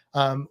that.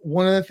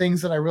 One of the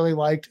things that I really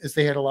liked is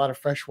they had a lot of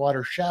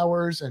freshwater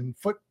showers and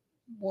foot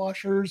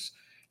washers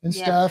and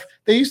stuff.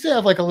 They used to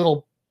have like a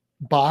little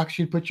box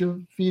you'd put your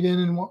feet in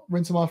and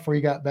rinse them off before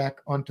you got back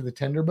onto the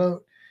tender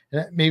boat.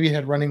 And maybe it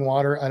had running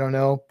water. I don't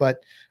know.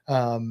 But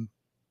there's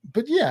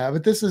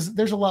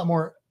a lot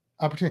more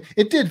opportunity.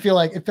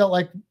 It felt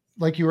like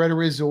you were at a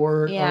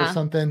resort or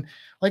something.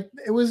 Like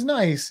it was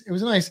nice. It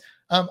was nice.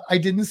 I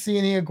didn't see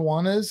any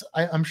iguanas.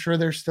 I'm sure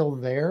they're still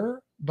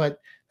there, but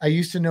I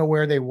used to know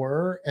where they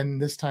were,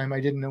 and this time I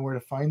didn't know where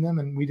to find them,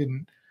 and we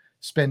didn't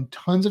spend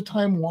tons of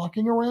time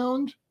walking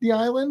around the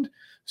island,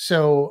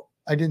 so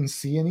I didn't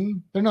see any.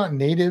 They're not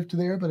native to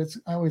there, but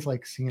I always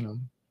like seeing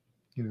them,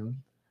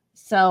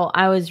 So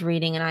I was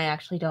reading, and I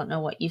actually don't know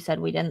what you said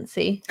we didn't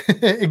see.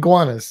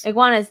 Iguanas.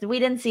 We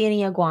didn't see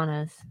any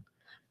iguanas,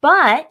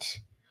 but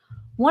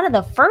one of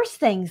the first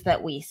things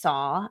that we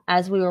saw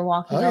as we were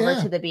walking over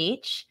to the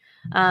beach.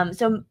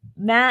 So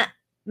Matt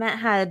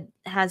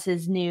has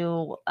his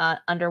new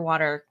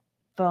underwater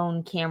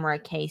phone camera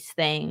case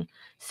thing.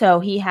 So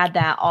he had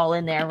that all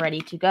in there ready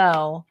to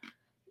go.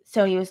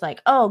 So he was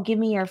like, "Oh, give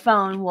me your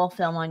phone. We'll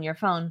film on your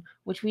phone,"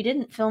 which we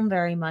didn't film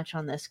very much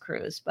on this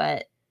cruise,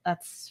 but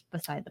that's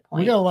beside the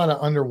point. We got a lot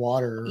of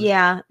underwater.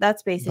 Yeah,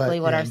 that's basically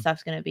what our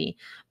stuff's going to be.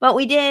 But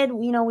we did,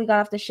 we got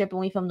off the ship and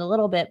we filmed a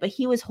little bit, but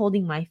he was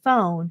holding my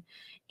phone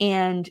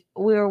and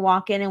we were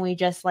walking and we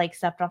just like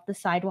stepped off the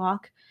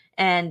sidewalk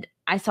and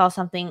I saw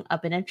something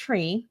up in a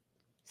tree.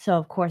 So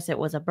of course it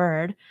was a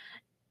bird.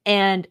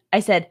 And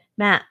I said,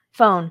 "Matt,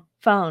 phone.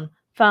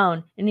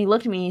 And he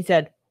looked at me and he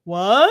said,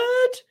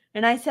 "What?"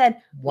 And I said,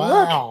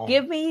 "Wow, look,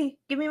 give me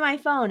my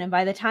phone." And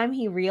by the time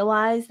he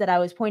realized that I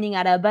was pointing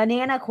at a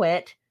banana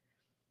quit,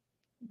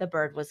 the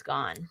bird was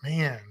gone.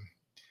 Man,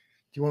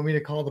 do you want me to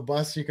call the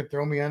bus so you could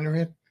throw me under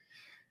it?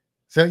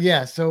 So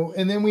yeah,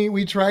 and then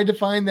we tried to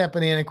find that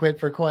banana quit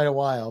for quite a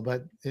while,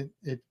 but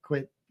it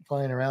quit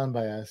flying around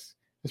by us.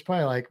 It's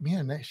probably like,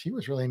 man, she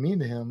was really mean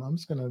to him. I'm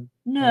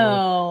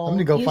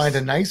gonna go find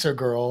a nicer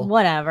girl,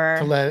 whatever,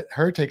 to let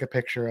her take a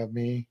picture of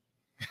me.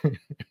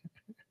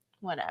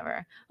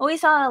 whatever. Well, we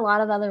saw a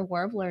lot of other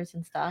warblers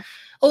and stuff.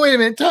 Oh, wait a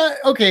minute.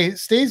 Okay,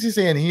 Stacy's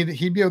saying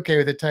he'd be okay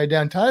with it tied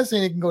down. Todd is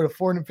saying it can go to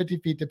 450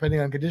 feet depending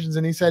on conditions.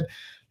 And he said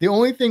the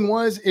only thing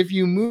was if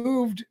you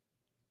moved,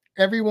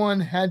 everyone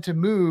had to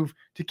move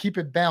to keep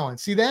it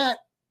balanced. See that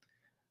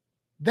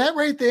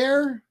right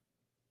there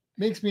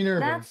makes me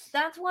nervous.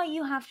 That's why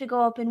you have to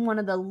go up in one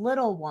of the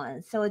little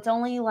ones. So it's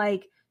only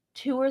like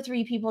 2 or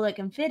 3 people that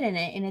can fit in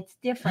it, and it's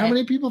different. How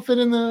many people fit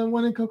in the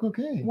one at Coco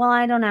Cay? Well,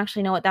 I don't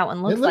actually know what that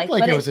one looks like. It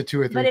looked like it was a 2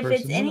 or 3 But person.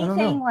 If it's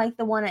anything like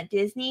the one at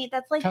Disney,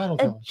 that's like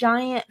a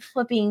giant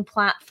flipping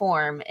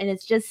platform, and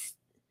it's just.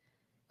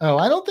 Oh,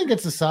 I don't think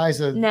it's the size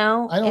of.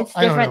 No, it's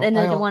different than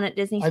the one at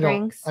Disney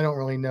Springs. I don't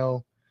really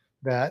know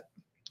that.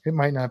 It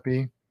might not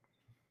be.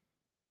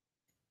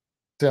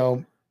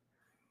 So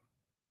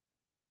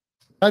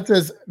that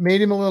says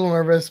made him a little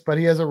nervous, but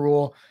he has a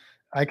rule.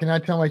 I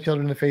cannot tell my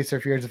children to face their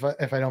fears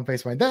if I don't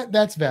face mine.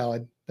 That's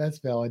valid. That's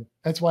valid.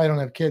 That's why I don't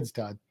have kids,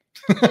 Todd.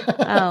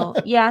 Oh,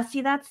 yeah.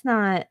 See, that's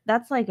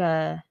like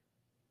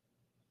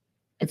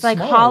it's like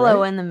smaller,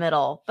 hollow right? in the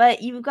middle,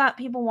 but you've got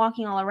people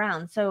walking all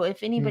around. So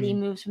if anybody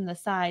moves from the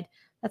side,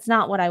 that's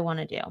not what I want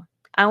to do.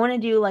 I want to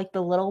do like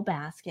the little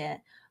basket,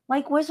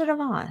 like Wizard of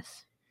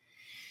Oz.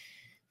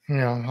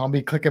 I'll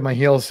be clicking my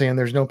heels saying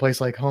there's no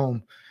place like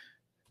home.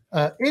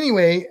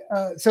 Anyway,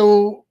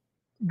 so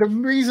the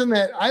reason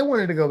that I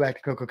wanted to go back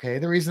to Coco Cay,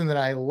 the reason that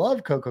I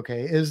love Coco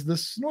Cay is the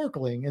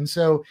snorkeling. And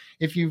so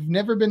if you've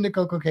never been to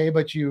Coco Cay,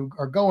 but you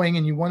are going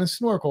and you want to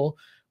snorkel,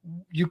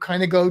 you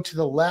kind of go to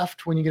the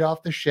left when you get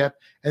off the ship.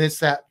 And it's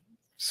that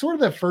sort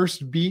of the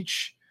first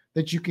beach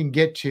that you can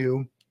get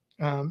to.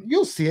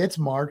 You'll see it's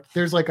marked.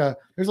 There's like a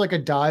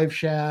dive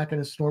shack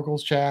and a snorkel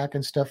shack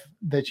and stuff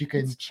that you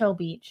can. It's Chill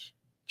Beach.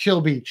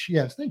 Chill Beach.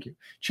 Yes. Thank you.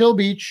 Chill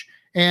Beach.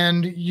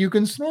 And you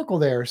can snorkel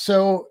there.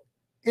 So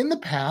in the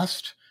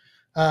past,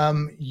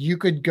 you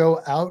could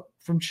go out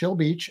from Chill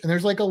Beach and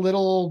there's like a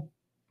little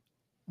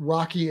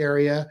rocky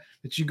area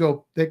that you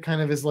go that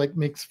kind of is like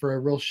makes for a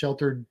real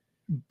sheltered,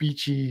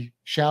 beachy,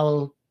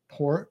 shallow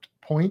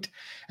point.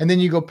 And then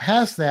you go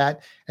past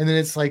that and then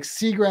it's like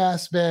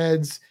seagrass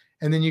beds.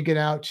 And then you get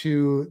out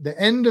to the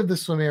end of the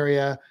swim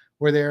area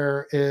where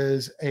there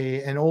is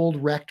an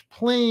old wrecked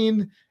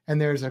plane and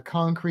there's a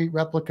concrete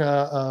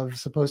replica of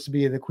supposed to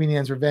be the Queen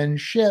Anne's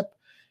Revenge ship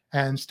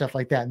and stuff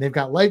like that. And they've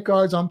got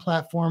lifeguards on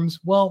platforms.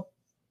 Well,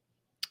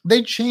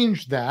 they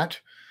changed that.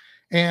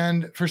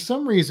 And for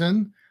some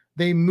reason,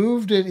 they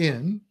moved it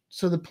in.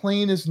 So the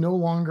plane is no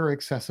longer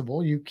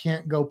accessible. You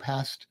can't go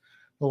past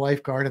the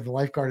lifeguard. And the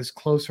lifeguard is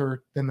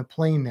closer than the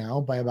plane now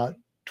by about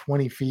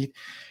 20 feet.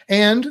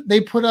 And they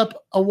put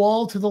up a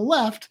wall to the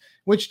left,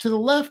 which to the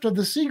left of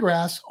the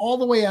seagrass, all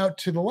the way out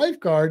to the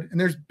lifeguard. And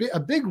there's a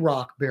big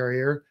rock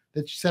barrier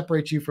that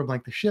separates you from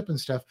like the ship and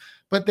stuff.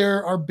 But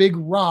there are big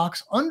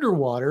rocks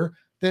underwater.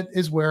 That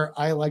is where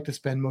I like to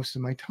spend most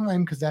of my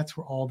time because that's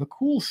where all the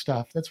cool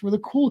stuff, that's where the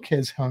cool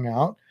kids hung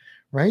out,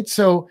 right?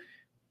 So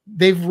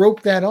they've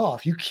roped that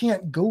off. You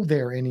can't go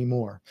there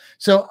anymore.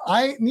 So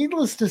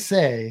needless to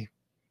say,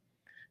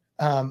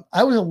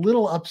 I was a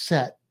little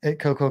upset at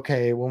Coco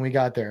Cay when we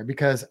got there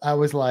because I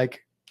was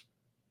like,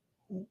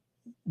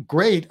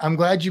 great. I'm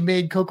glad you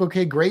made Coco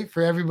Cay great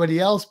for everybody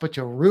else, but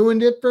you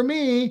ruined it for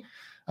me.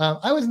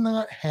 I was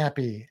not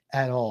happy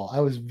at all. I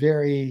was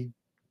very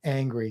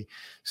angry.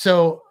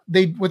 So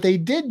what they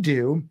did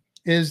do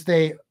is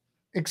they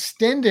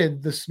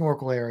extended the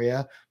snorkel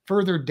area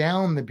further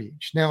down the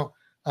beach. Now,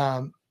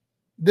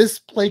 this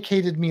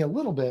placated me a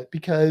little bit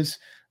because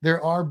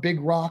there are big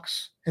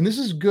rocks, and this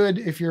is good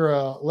if you're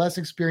a less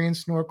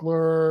experienced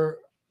snorkeler,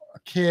 a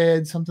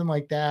kid, something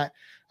like that,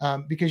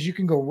 because you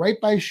can go right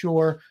by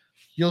shore.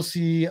 You'll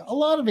see a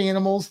lot of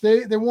animals.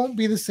 There won't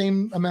be the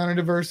same amount of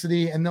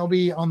diversity, and they'll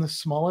be on the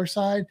smaller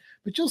side,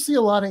 but you'll see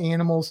a lot of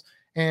animals.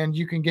 And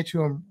you can get to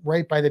them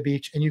right by the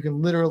beach, and you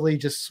can literally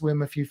just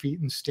swim a few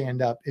feet and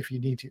stand up if you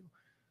need to.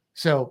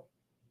 So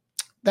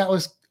that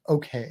was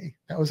okay.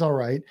 That was all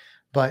right.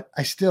 But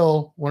I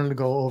still wanted to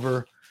go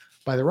over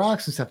by the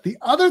rocks and stuff. The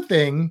other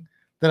thing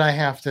that I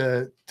have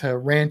to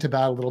rant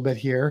about a little bit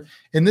here,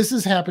 and this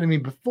has happened to me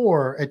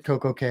before at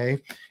Coco Cay,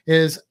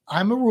 is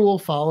I'm a rule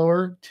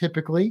follower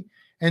typically.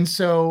 And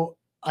so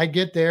I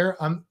get there.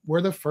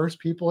 We're the first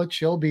people at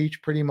Chill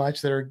Beach pretty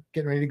much that are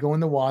getting ready to go in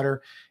the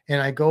water.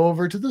 And I go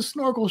over to the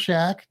snorkel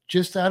shack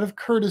just out of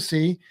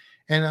courtesy.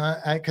 And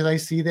because I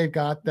see they've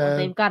got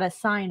they've got a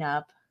sign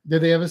up.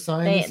 Did they have a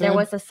sign? There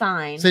was a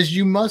sign. Says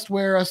you must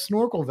wear a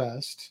snorkel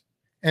vest.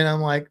 And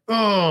I'm like,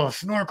 oh,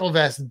 snorkel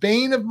vest,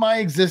 bane of my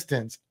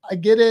existence. I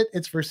get it.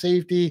 It's for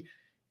safety.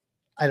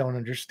 I don't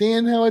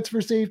understand how it's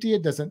for safety.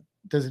 It doesn't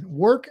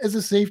work as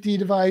a safety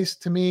device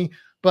to me,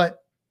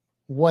 but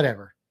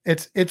whatever.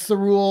 It's the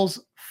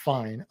rules.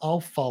 Fine.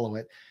 I'll follow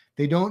it.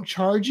 They don't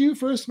charge you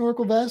for a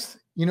snorkel vest.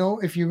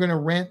 If you're going to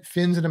rent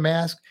fins and a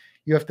mask,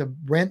 you have to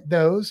rent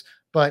those.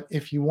 But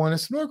if you want a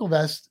snorkel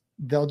vest,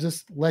 they'll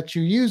just let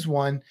you use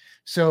one.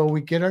 So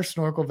we get our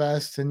snorkel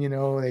vests and,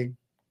 they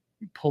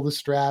pull the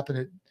strap and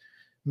it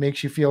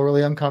makes you feel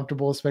really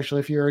uncomfortable, especially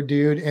if you're a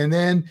dude. And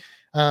then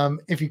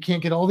If you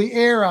can't get all the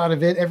air out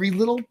of it, every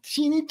little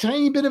teeny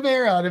tiny bit of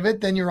air out of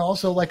it, then you're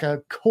also like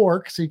a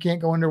cork, so you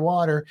can't go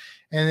underwater,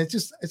 and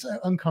it's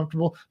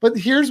uncomfortable. But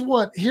here's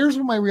what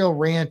my real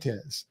rant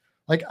is.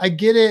 Like, I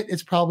get it,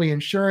 it's probably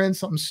insurance,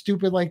 something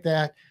stupid like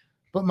that.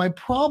 But my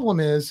problem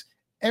is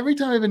every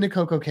time I've been to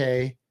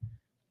CocoCay,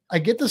 I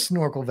get the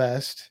snorkel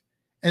vest,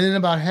 and then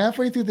about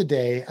halfway through the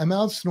day, I'm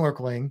out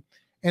snorkeling,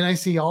 and I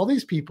see all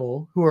these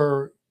people who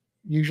are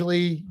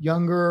usually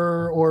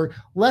younger or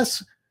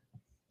less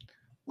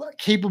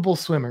capable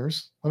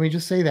swimmers. Let me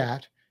just say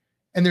that.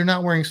 And they're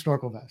not wearing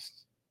snorkel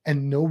vests,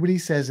 and nobody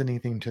says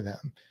anything to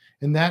them.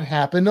 And that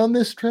happened on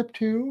this trip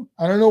too.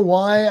 I don't know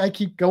why I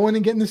keep going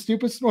and getting the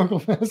stupid snorkel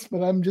vest,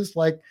 but I'm just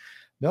like,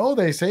 no,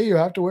 they say you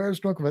have to wear a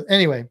snorkel vest.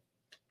 Anyway,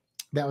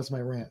 that was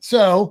my rant.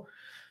 So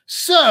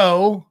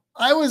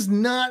I was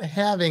not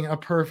having a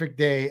perfect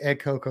day at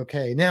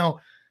CocoCay.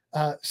 Now,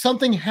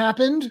 something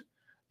happened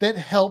that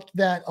helped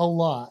that a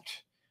lot.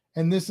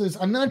 And this is,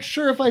 I'm not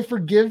sure if I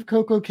forgive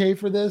CocoCay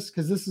for this,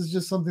 because this is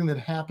just something that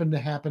happened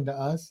to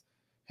us.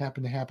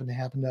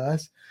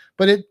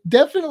 But it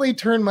definitely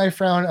turned my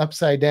frown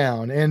upside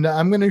down. And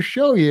I'm going to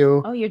show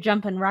you. Oh, you're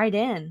jumping right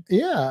in.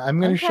 Yeah, I'm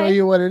going to show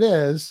you what it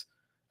is,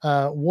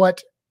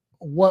 what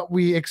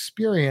we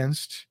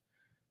experienced.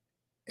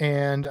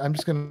 And I'm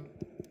just going to.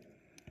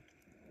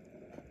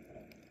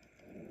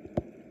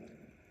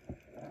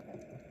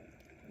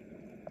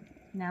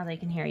 Now they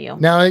can hear you.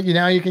 Now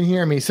you can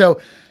hear me.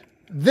 So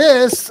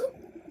this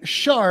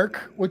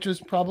shark, which was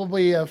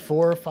probably a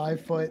 4 or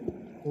 5 foot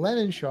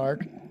lemon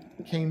shark,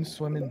 came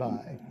swimming by.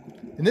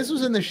 And this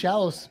was in the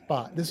shallow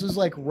spot. This was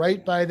like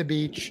right by the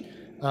beach,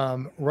 we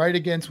were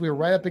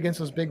right up against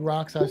those big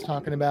rocks I was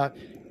talking about.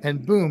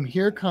 And boom,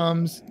 here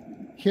comes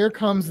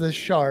this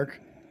shark.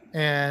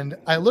 And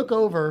I look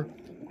over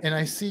and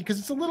I see, because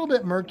it's a little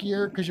bit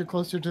murkier because you're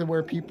closer to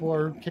where people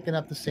are kicking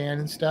up the sand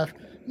and stuff.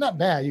 Not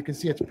bad. You can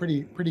see it's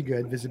pretty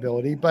good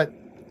visibility. But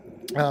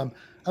I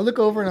look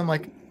over and I'm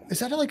like, is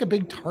that like a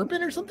big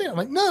tarpon or something? I'm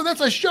like, no, that's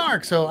a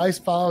shark. So I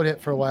followed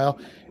it for a while.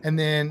 And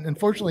then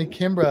unfortunately,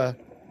 Kimbra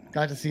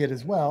got to see it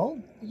as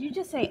well. Did you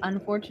just say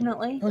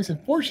unfortunately? Oh, I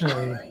said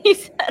fortunately. He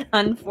said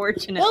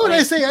unfortunately. Why would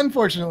I say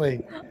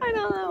unfortunately? I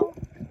don't know.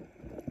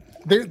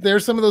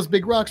 There's some of those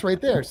big rocks right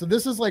there. So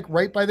this is like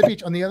right by the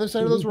beach. On the other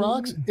side of those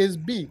rocks is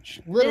beach.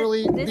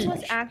 Literally This beach.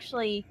 was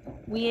actually,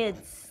 we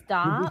had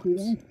stopped.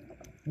 Did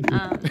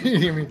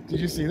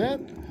you see that?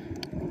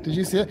 Did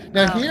you see it?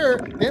 Now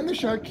then the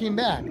shark came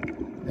back.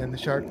 And the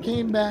shark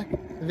came back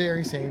the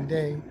very same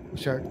day. The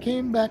shark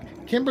came back.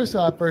 Kimber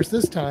saw it first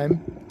this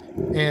time.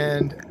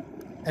 And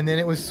then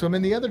it was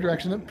swimming the other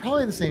direction.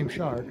 Probably the same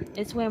shark.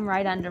 It swam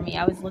right under me.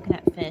 I was looking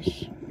at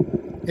fish.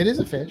 It is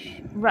a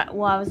fish. Right.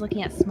 Well, I was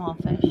looking at small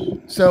fish.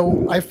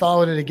 So I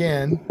followed it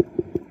again.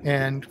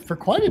 And for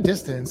quite a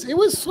distance, it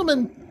was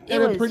swimming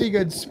at a pretty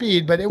good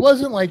speed. But it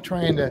wasn't like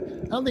trying to,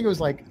 I don't think it was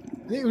like,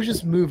 it was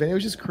just moving. It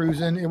was just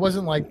cruising. It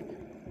wasn't like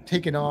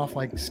taking off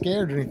like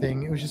scared or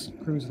anything. It was just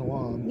cruising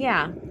along.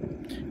 Yeah.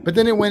 But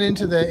then it went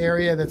into the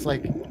area that's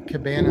like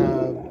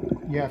cabana.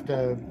 You have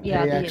to pay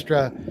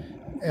extra.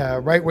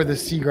 Right where the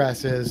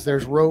seagrass is,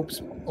 there's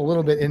ropes a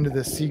little bit into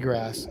the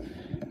seagrass,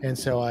 and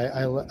so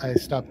I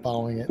stopped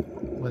following it,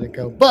 let it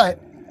go. But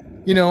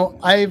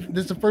this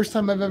is the first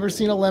time I've ever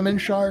seen a lemon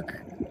shark.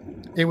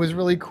 It was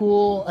really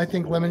cool. I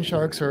think lemon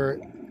sharks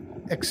are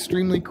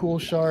extremely cool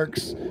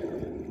sharks,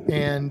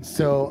 and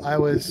so I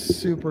was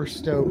super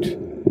stoked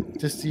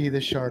to see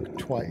the shark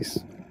twice.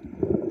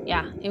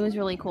 Yeah, it was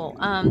really cool.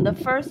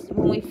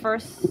 When we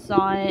first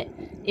saw it,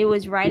 it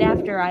was right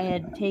after I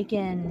had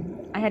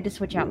to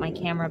switch out my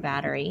camera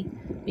battery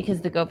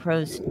because the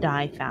GoPros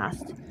die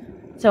fast.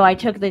 So I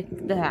took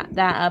that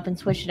up and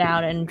switched it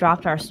out and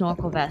dropped our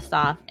snorkel vest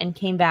off and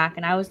came back,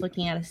 and I was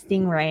looking at a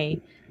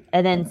stingray,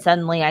 and then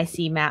suddenly I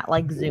see Matt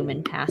like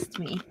zooming past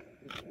me.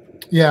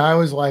 Yeah, I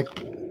was like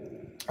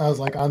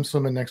I'm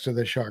swimming next to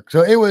the shark.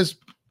 So it was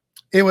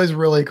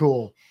really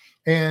cool.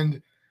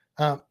 And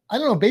I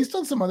don't know, based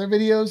on some other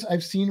videos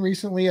I've seen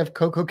recently of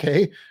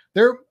CocoCay,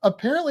 there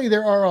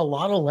are a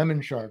lot of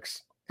lemon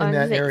sharks in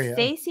that area.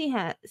 Stacy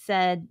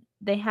said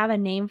they have a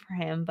name for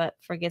him, but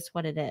forgets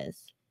what it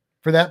is.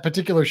 For that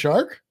particular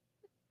shark?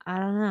 I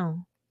don't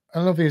know. I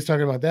don't know if he was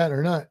talking about that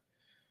or not.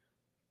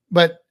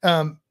 But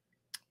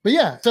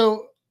yeah,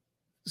 so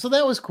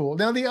that was cool.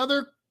 Now the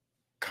other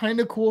kind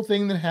of cool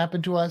thing that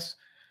happened to us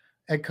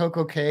at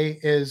CocoCay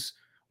is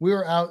we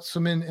were out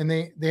swimming, and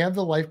they have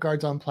the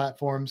lifeguards on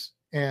platforms,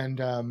 and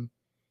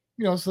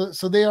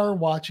so they are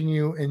watching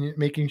you and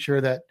making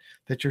sure that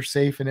you're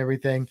safe and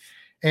everything.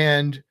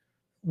 And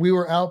we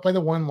were out by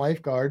the one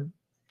lifeguard,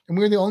 and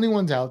we were the only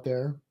ones out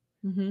there.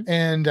 Mm-hmm.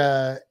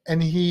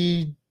 And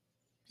he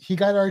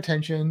got our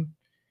attention,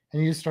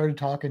 and he just started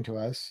talking to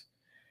us,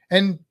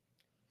 and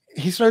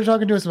he started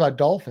talking to us about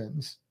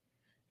dolphins,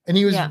 and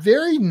he was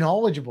very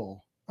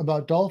knowledgeable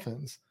about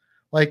dolphins.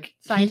 Like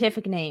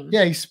scientific name.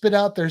 Yeah, he spit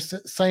out their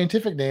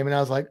scientific name, and I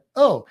was like,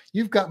 "Oh,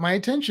 you've got my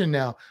attention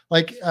now."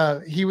 Like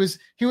he was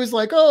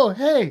like, "Oh,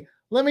 hey,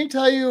 let me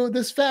tell you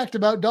this fact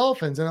about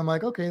dolphins," and I'm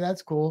like, "Okay,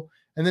 that's cool."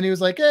 And then he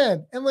was like,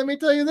 Ed, and let me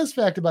tell you this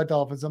fact about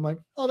dolphins. I'm like,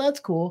 oh, that's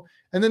cool.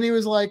 And then he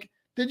was like,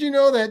 did you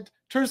know that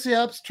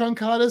Tursiops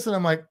truncatus? And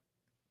I'm like,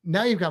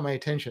 now you've got my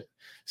attention.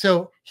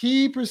 So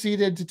he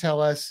proceeded to tell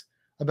us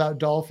about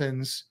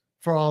dolphins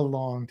for a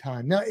long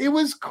time. Now, it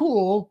was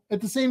cool.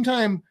 At the same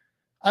time,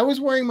 I was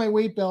wearing my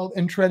weight belt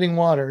and treading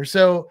water.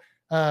 So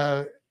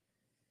I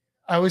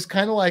was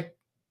kind of like,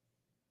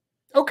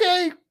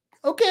 okay.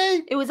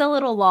 It was a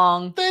little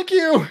long. Thank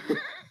you.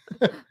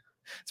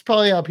 It's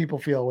probably how people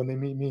feel when they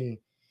meet me.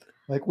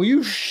 Like, will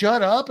you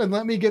shut up and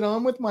let me get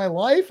on with my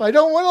life? I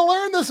don't want to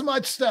learn this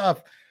much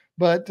stuff.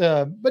 But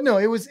no,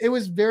 it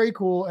was very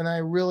cool, and I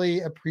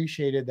really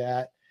appreciated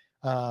that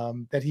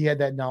that he had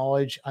that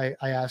knowledge. I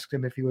asked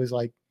him if he was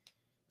like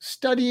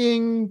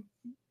studying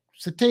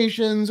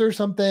cetaceans or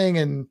something,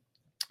 and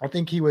I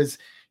think he was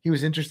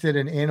interested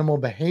in animal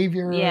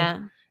behavior. Yeah.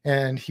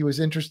 And he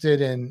was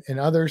interested in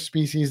other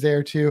species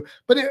there too.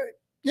 But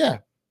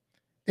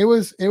it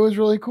was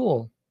really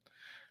cool.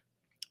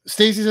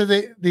 Stacy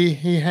said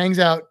he hangs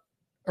out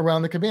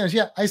around the cabanas.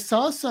 Yeah, I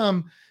saw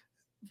some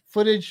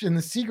footage in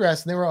the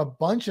seagrass, and there were a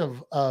bunch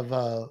of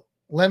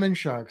lemon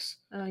sharks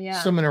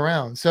swimming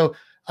around. So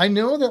I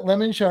know that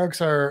lemon sharks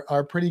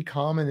are pretty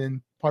common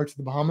in parts of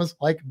the Bahamas,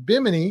 like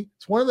Bimini.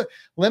 It's one of the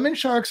lemon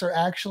sharks are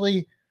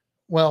actually,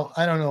 well,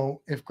 I don't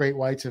know if great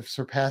whites have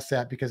surpassed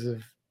that because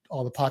of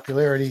all the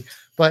popularity,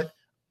 but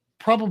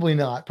probably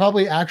not.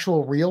 Probably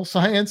actual real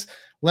science.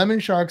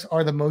 Lemon sharks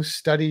are the most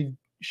studied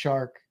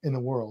shark in the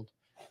world.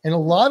 And a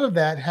lot of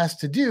that has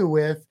to do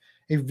with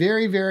a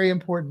very, very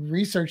important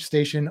research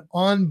station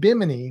on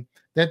Bimini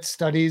that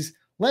studies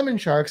lemon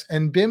sharks.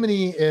 And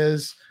Bimini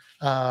is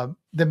the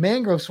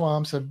mangrove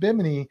swamps of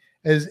Bimini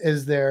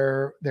is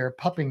their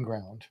pupping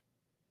ground.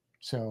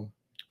 So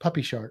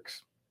puppy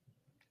sharks.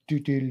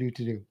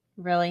 Do.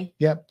 Really?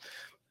 Yep.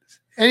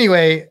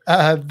 Anyway,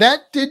 that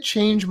did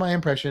change my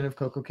impression of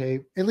Coco Cay,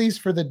 at least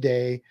for the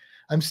day.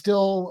 I'm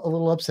still a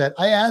little upset.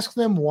 I asked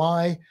them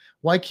why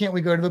can't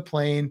we go to the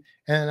plane?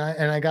 And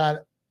I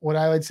got what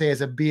I would say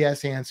is a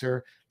BS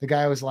answer. The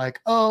guy was like,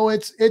 oh,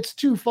 it's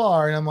too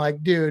far. And I'm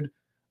like, dude,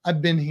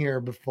 I've been here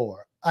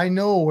before. I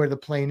know where the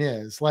plane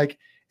is. Like,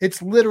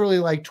 it's literally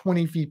like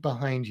 20 feet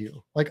behind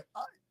you. Like,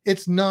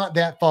 it's not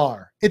that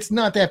far. It's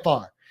not that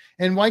far.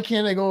 And why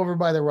can't I go over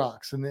by the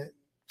rocks?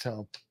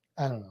 So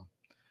I don't know.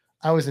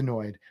 I was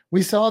annoyed.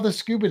 We saw the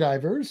scuba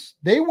divers.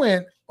 They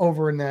went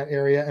over in that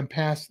area and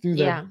passed through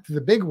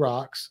the big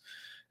rocks.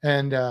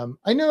 And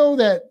I know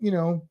that,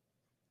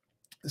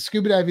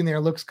 scuba diving there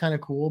looks kind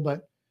of cool,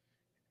 but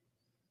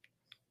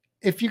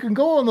if you can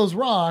go on those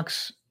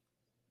rocks,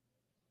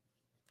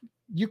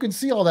 you can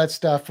see all that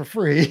stuff for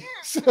free.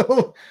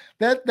 So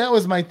that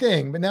was my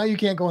thing, but now you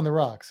can't go on the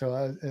rocks.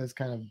 So it was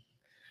kind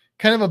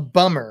of a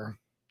bummer,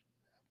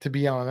 to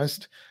be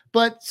honest.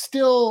 But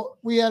still,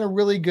 we had a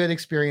really good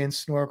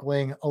experience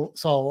snorkeling.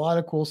 Saw a lot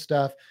of cool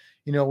stuff.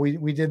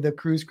 We did the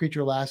cruise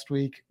creature last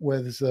week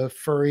with the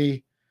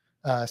furry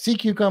sea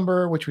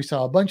cucumber, which we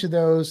saw a bunch of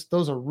those.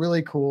 Those are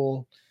really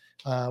cool.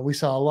 We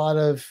saw a lot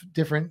of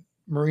different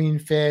marine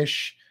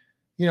fish,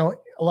 a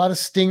lot of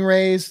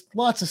stingrays,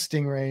 lots of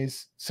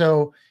stingrays.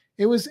 So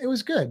it was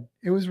good.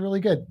 It was really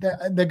good.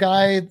 The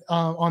guy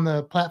on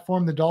the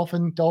platform, the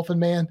dolphin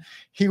man,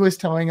 he was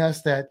telling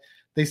us that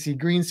they see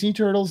green sea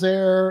turtles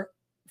there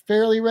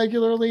fairly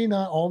regularly,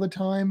 not all the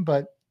time,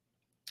 but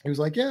he was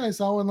like, yeah, I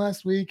saw one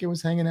last week. It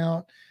was hanging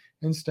out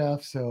and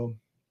stuff. So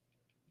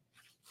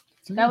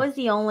that was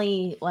the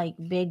only like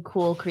big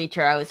cool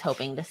creature I was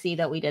hoping to see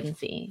that we didn't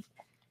see.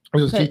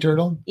 Was it a sea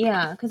turtle?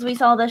 Yeah, because we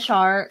saw the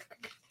shark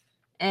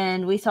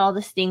and we saw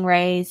the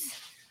stingrays.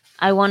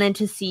 I wanted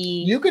to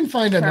see. You can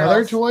find turtles.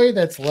 Another toy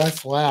that's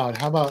less loud.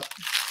 How about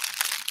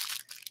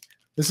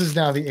this? Is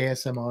now the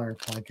ASMR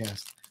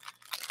podcast.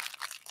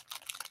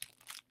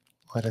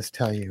 Let us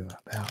tell you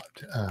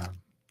about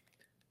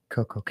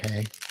Coco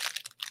Cay.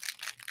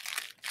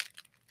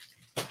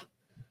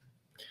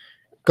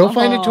 Go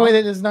find a toy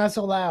that is not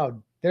so loud.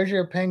 There's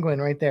your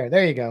penguin right there.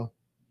 There you go.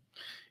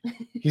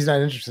 He's not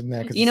interested in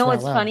that. You know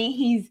what's funny?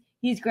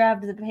 He's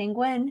grabbed the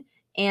penguin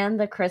and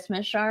the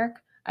Christmas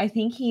shark. I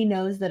think he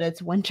knows that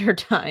it's winter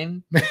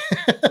time.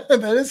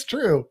 That is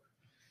true.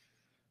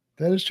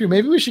 That is true.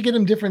 Maybe we should get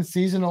him different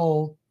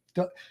seasonal.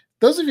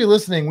 Those of you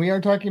listening, we are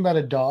talking about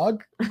a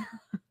dog.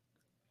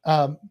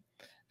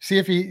 See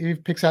if he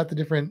picks out the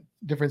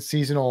different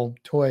seasonal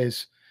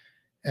toys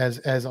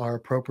as are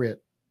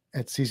appropriate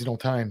at seasonal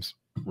times.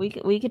 We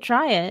could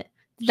try it.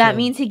 That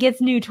means he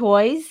gets new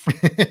toys.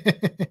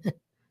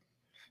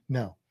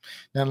 No,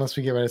 not unless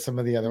we get rid of some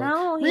of the other ones.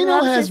 No,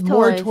 Reno has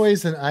more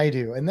toys than I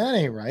do, and that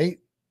ain't right.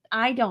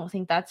 I don't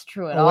think that's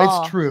true at all.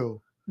 Oh, it's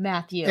true,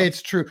 Matthew.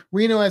 It's true.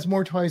 Reno has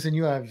more toys than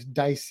you have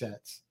dice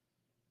sets.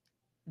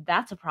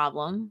 That's a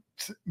problem,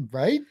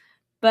 right?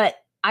 But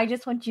I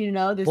just want you to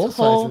know this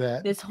whole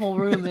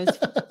room is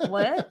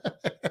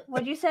what?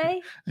 What'd you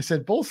say? I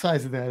said both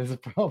sides of that is a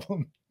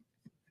problem.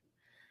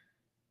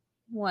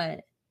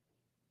 What?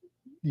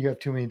 You have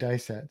too many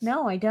dice sets.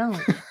 No, I don't.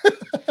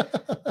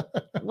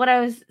 What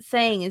I was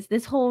saying is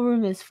this whole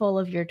room is full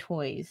of your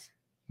toys.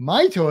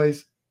 My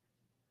toys?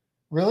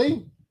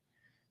 Really?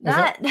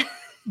 That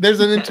There's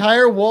an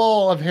entire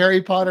wall of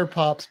Harry Potter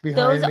pops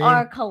behind those me.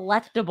 are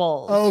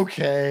collectibles.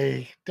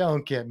 Okay,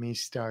 don't get me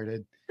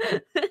started.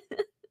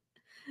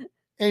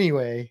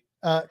 Anyway,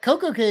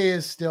 Coco Cay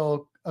is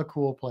still a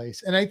cool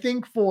place. And I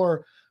think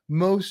for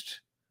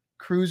most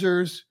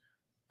cruisers,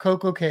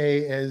 Coco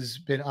Cay has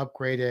been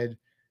upgraded.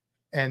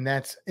 And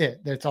that's it.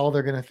 That's all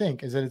they're going to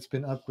think is that it's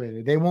been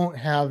upgraded. They won't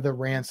have the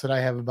rants that I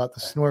have about the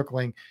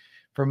snorkeling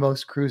for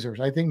most cruisers.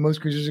 I think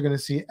most cruisers are going to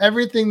see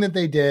everything that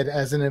they did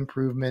as an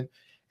improvement.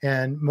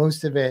 And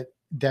most of it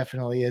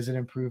definitely is an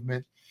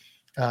improvement.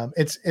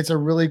 It's a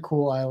really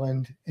cool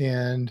island,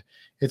 and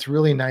it's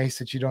really nice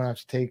that you don't have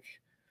to take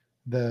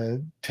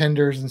the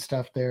tenders and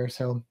stuff there.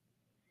 So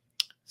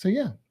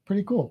yeah,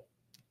 pretty cool.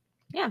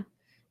 Yeah.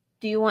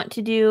 Do you want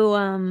to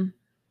do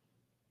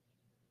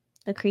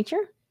the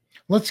creature?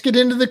 Let's get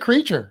into the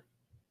creature.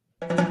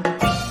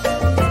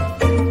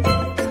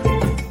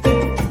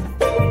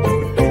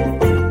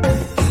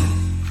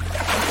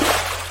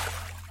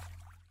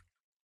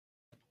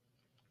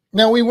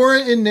 Now, we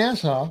weren't in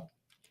Nassau.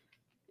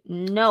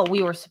 No,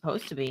 we were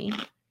supposed to be.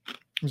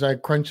 As I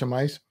crunch some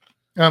ice.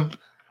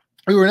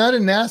 We were not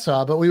in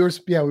Nassau, but we were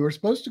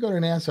supposed to go to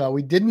Nassau.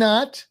 We did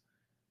not,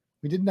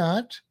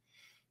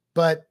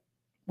 but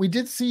we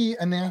did see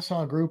a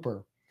Nassau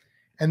grouper.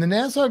 And the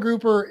Nassau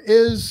grouper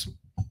is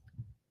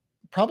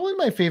probably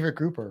my favorite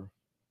grouper.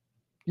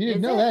 You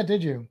didn't know that,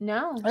 did you?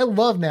 No. I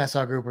love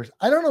Nassau groupers.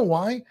 I don't know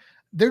why.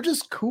 They're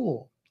just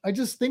cool. I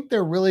just think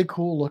they're really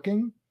cool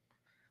looking.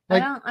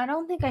 Like, I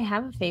don't think I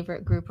have a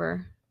favorite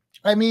grouper.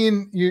 I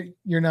mean,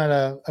 you're not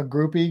a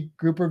groupie.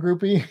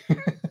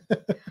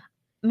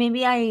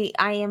 Maybe I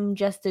am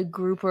just a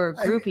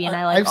groupie, and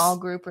I like all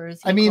groupers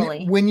equally. I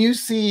mean, when you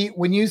see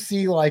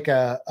like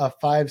a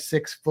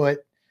 5-6 foot,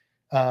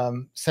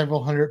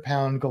 several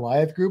 100-pound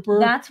Goliath grouper,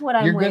 that's what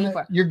I'm waiting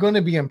for. You're going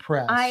to be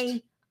impressed.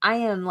 I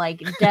am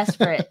like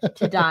desperate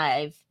to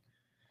dive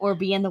or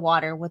be in the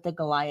water with a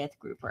Goliath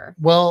grouper.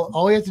 Well,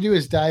 all we have to do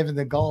is dive in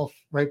the Gulf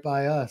right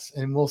by us,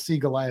 and we'll see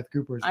Goliath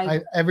groupers.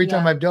 Every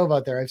time I've dove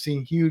out there, I've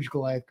seen huge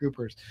Goliath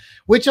groupers,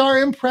 which are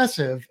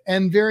impressive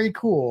and very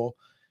cool.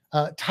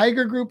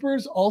 Tiger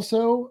groupers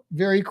also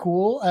very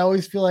cool. I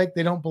always feel like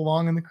they don't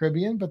belong in the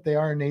Caribbean, but they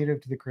are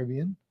native to the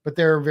Caribbean. But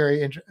they're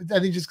very interesting. I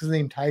think just because the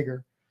name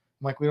Tiger,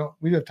 I'm like, we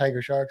do have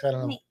tiger sharks. I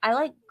don't know. I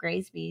like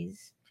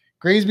Graysbees.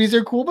 Graysbees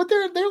are cool, but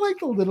they're like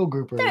the little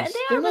groupers.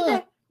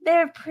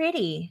 They're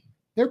pretty.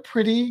 They're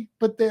pretty,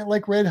 but they're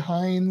like red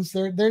hinds.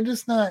 They're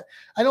just not.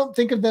 I don't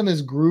think of them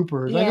as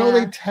groupers. I know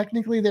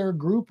they're a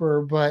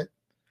grouper, but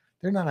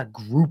they're not a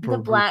grouper. The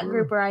black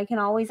grouper, I can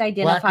always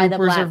identify the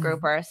black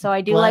grouper, so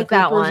I do like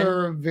that one. Black groupers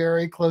are a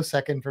very close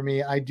second for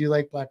me. I do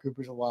like black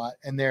groupers a lot,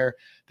 and they're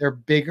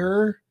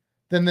bigger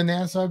than the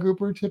Nassau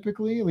grouper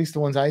typically. At least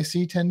the ones I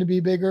see tend to be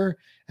bigger,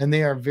 and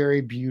they are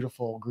very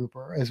beautiful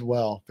grouper as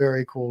well.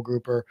 Very cool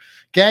grouper.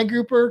 Gag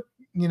grouper,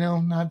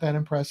 not that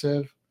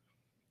impressive.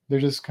 They're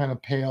just kind of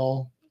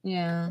pale.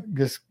 Yeah.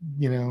 Just,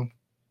 little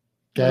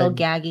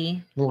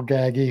gaggy. Little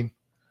gaggy.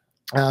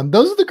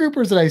 Those are the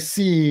groupers that I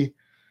see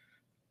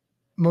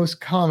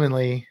most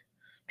commonly. I'm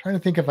trying to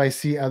think if I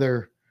see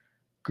other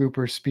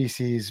grouper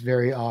species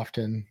very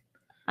often.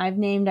 I've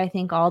named, I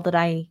think, all that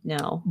I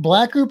know.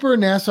 Black grouper,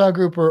 Nassau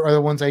grouper are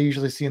the ones I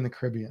usually see in the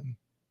Caribbean.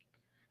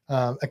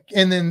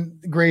 And then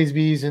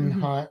Graysbees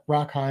and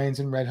rock hinds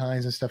and red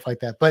hinds and stuff like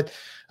that. But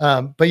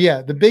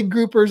yeah, the big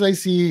groupers I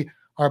see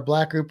are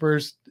black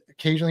groupers,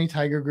 occasionally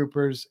tiger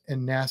groupers,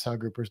 and Nassau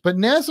groupers. But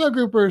Nassau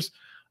groupers,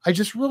 I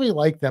just really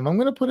like them. I'm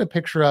going to put a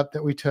picture up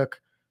that we took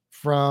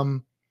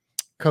from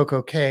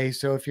Coco Cay.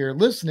 So if you're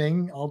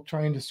listening, I'll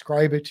try and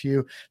describe it to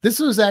you. This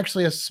was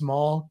actually a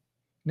small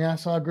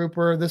Nassau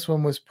grouper. This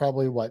one was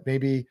probably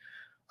maybe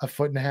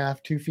 1.5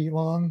 feet, 2 feet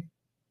long.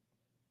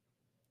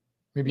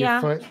 Maybe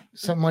a foot,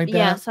 something like that.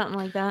 Yeah, something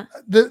like that.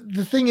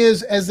 The thing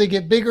is, as they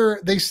get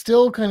bigger, they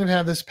still kind of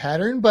have this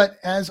pattern, but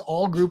as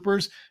all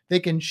groupers, they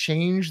can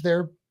change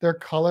their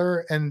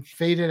color and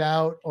fade it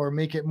out or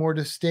make it more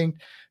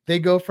distinct. They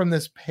go from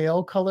this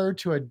pale color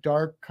to a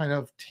dark kind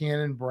of tan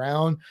and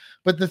brown.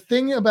 But the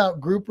thing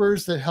about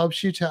groupers that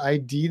helps you to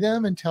ID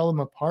them and tell them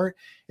apart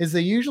is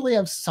they usually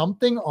have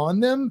something on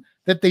them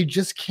that they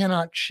just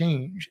cannot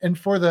change. And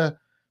for the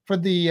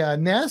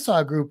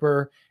Nassau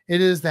grouper, it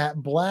is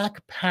that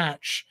black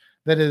patch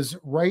that is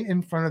right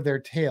in front of their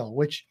tail,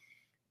 which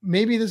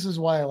maybe this is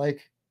why I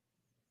like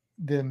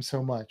them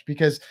so much,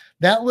 because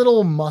that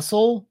little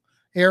muscle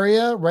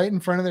area right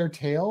in front of their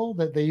tail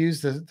that they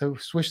use to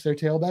swish their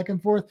tail back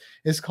and forth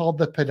is called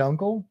the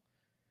peduncle.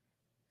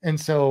 And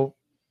so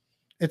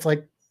it's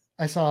like,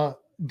 I saw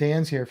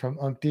Dan's here from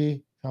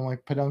UNCD. I'm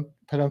like,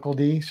 peduncle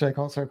D. Should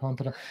I start calling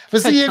peduncle?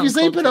 But see, if you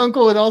say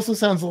peduncle, it also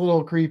sounds a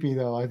little creepy,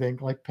 though. I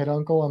think like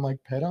peduncle. I'm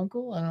like,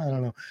 peduncle. I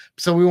don't know.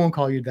 So we won't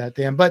call you that,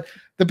 Dan. But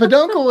the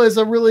peduncle is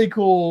a really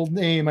cool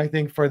name, I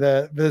think, for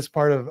this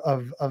part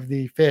of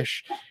the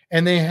fish.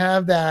 And they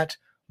have that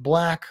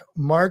black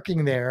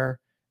marking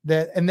there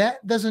that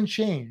doesn't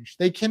change.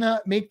 They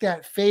cannot make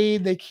that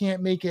fade. They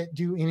can't make it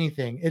do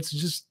anything. It's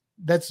just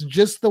That's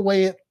just the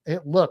way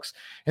it looks.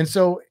 And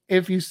so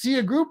if you see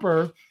a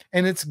grouper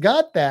and it's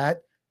got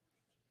that,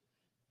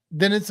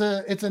 then it's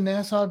a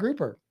Nassau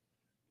grouper.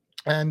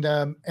 And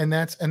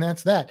that's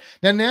that.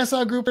 Now,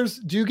 Nassau groupers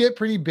do get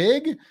pretty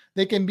big.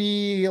 They can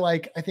be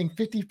like, I think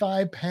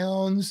 55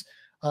 pounds,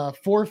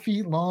 4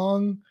 feet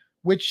long,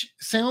 which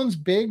sounds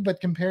big,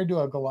 but compared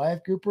to a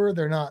Goliath grouper,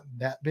 they're not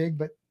that big,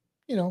 but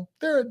you know,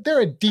 they're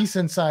a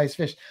decent sized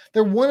fish.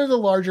 They're one of the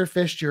larger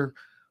fish you're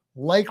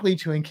likely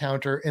to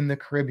encounter in the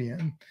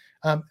Caribbean.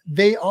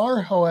 They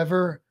are,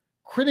 however,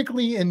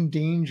 critically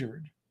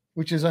endangered,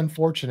 which is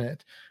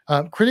unfortunate.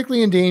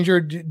 Critically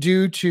endangered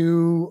due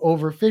to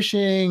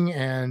overfishing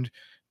and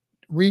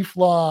reef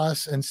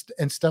loss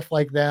and stuff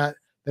like that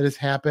has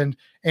happened.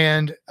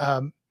 And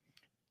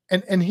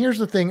here's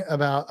the thing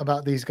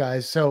about these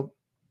guys. So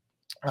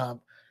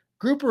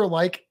grouper,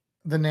 like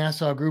the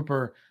Nassau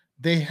grouper,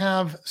 they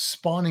have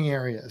spawning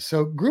areas.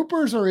 So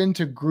groupers are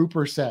into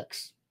grouper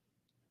sex.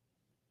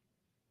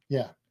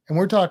 Yeah. And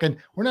we're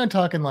not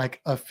talking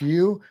like a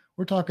few,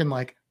 we're talking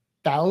like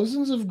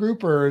thousands of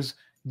groupers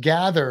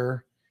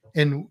gather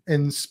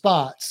in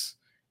spots,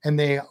 and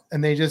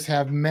they just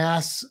have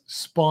mass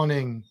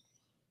spawning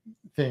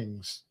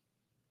things.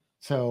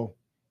 So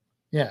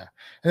yeah.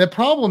 And the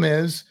problem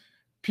is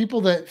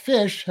people that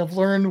fish have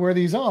learned where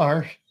these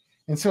are.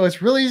 And so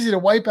it's really easy to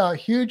wipe out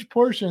huge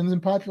portions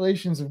and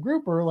populations of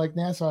grouper, like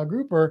Nassau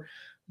grouper,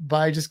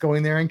 by just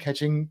going there and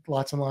catching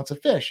lots and lots of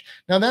fish.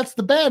 Now, that's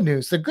the bad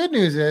news. The good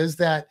news is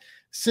that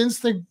since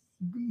the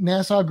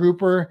Nassau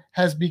grouper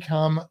has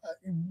become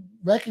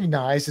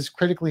recognized as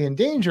critically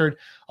endangered,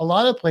 a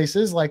lot of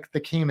places like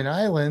the Cayman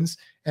Islands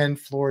and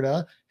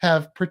Florida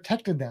have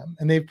protected them,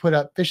 and they've put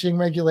up fishing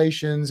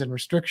regulations and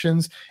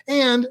restrictions.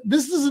 And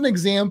this is an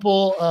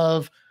example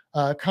of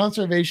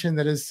conservation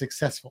that is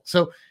successful.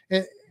 So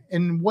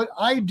and what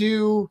I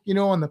do, you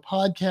know, on the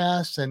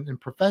podcast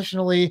and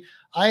professionally,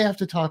 I have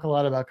to talk a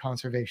lot about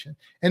conservation.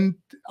 And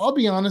I'll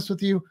be honest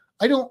with you,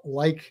 I don't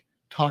like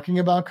talking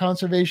about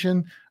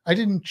conservation. I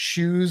didn't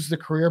choose the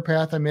career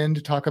path I'm in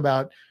to talk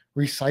about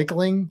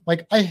recycling.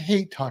 Like, I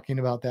hate talking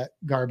about that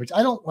garbage.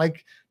 I don't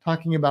like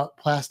talking about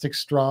plastic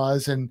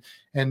straws and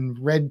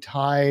red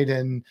tide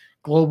and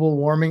global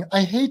warming.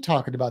 I hate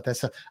talking about that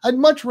stuff. I'd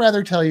much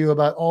rather tell you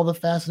about all the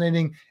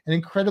fascinating and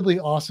incredibly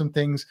awesome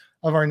things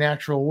of our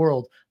natural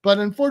world. But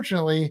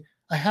unfortunately,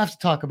 I have to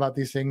talk about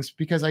these things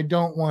because I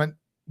don't want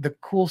the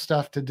cool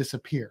stuff to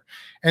disappear.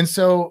 And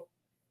so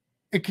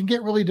it can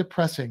get really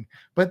depressing.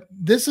 But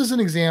this is an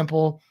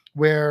example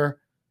where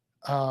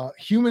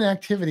human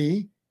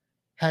activity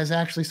has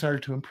actually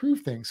started to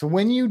improve things. So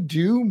when you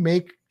do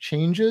make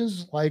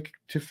changes like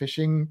to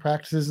fishing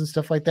practices and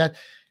stuff like that,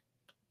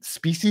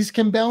 species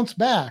can bounce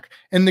back.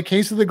 In the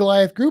case of the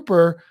Goliath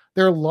grouper,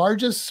 their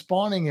largest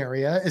spawning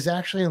area is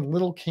actually in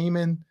Little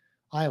Cayman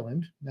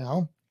Island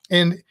now.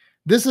 And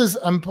this is,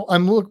 I'm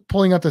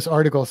pulling up this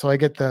article so I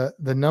get the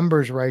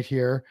numbers right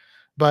here.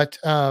 But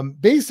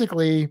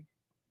basically,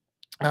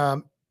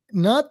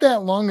 not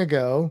that long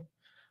ago,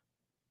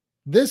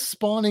 this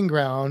spawning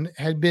ground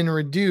had been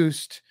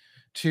reduced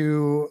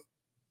to,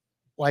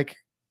 like,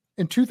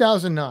 in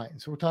 2009.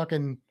 So we're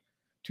talking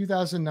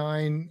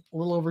 2009, a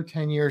little over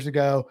 10 years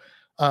ago,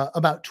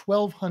 about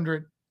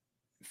 1,200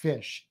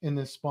 fish in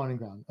this spawning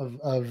ground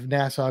of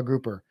Nassau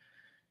grouper.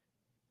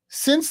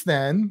 Since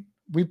then,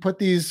 we put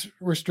these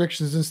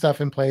restrictions and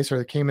stuff in place, or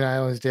the Cayman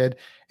Islands did.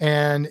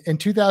 And in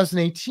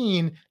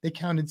 2018, they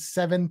counted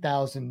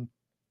 7,000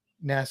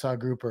 Nassau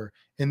grouper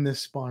in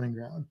this spawning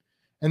ground.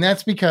 And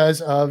that's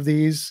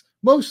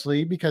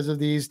mostly because of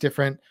these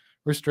different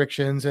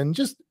restrictions and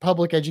just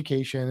public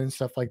education and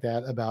stuff like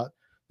that about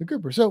the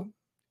grouper. So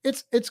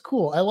it's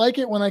cool. I like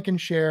it when I can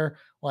share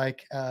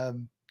like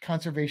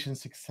conservation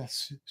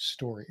success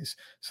stories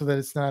so that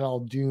it's not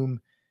all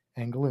doom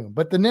and gloom.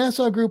 But the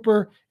Nassau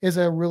grouper is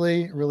a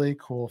really, really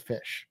cool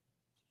fish.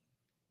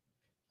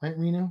 Right,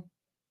 Reno?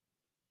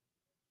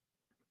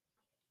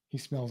 He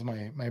smells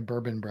my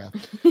bourbon breath.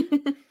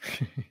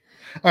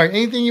 All right.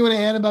 Anything you want to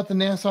add about the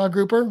Nassau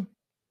grouper?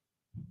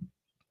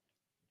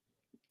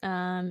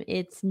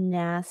 It's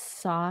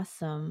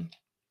Nassawsome.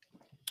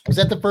 Was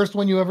that the first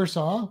one you ever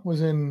saw?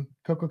 Was in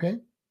Coco Cay?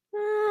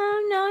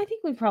 No, I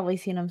think we've probably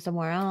seen him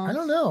somewhere else. I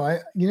don't know. I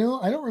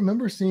don't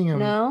remember seeing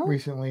him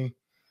recently.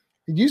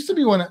 It used to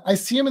be when I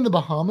see them in the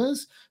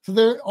Bahamas. So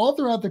they're all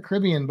throughout the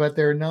Caribbean, but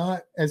they're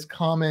not as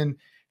common.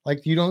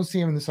 Like, you don't see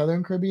them in the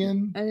Southern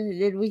Caribbean.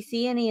 Did we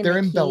see any in They're the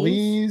in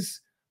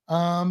Keys?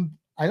 Belize.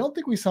 I don't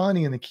think we saw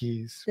any in the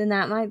Keys. Then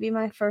that might be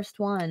my first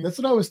one. That's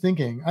what I was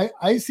thinking.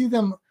 I see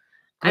them.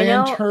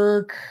 Grand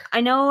Turk. I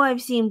know I've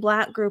seen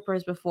black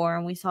groupers before,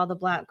 and we saw the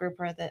black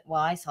grouper I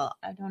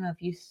don't know if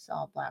you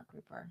saw black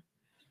grouper.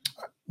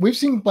 We've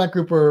seen black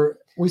grouper.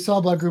 We saw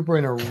black grouper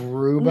in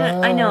Aruba.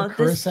 No, I know.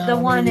 The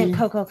one maybe. in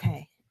Coco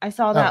Cay. I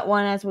saw that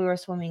one as we were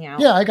swimming out.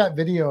 Yeah, I got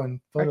video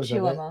and photos or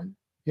two of of them.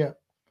 Yeah.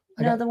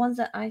 The ones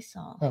that I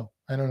saw. Oh,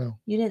 I don't know.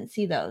 You didn't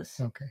see those.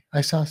 Okay.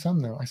 I saw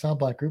some, though. I saw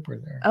black grouper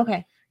there.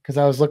 Okay. Because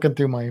I was looking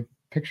through my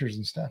pictures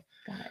and stuff.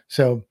 Got it.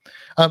 So,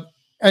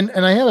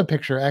 And I have a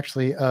picture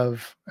actually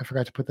of, I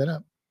forgot to put that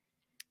up.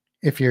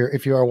 If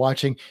you are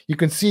watching, you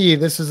can see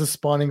this is a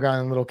spawning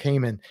ground in Little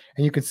Cayman,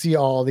 and you can see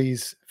all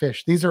these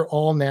fish. These are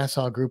all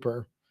Nassau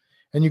grouper.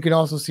 And you can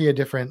also see a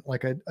different,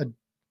 like a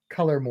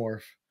color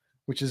morph,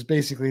 which is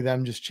basically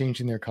them just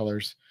changing their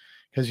colors.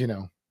 Because, you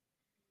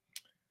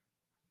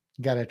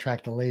got to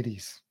attract the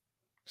ladies.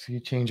 So you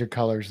change your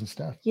colors and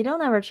stuff. You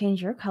don't ever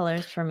change your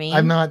colors for me.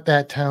 I'm not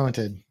that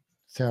talented.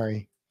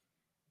 Sorry.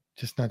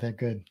 Just not that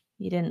good.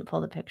 You didn't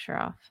pull the picture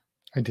off.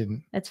 I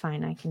didn't. It's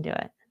fine. I can do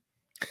it.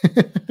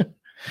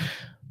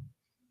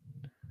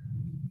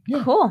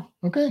 Yeah. Cool.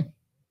 Okay. Do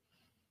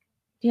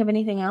you have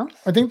anything else?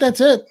 I think that's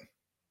it.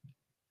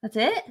 That's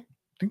it? I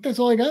think that's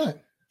all I got.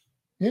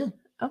 Yeah.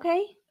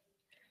 Okay.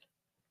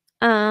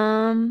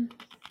 All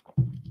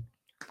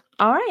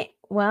right.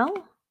 Well,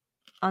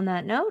 on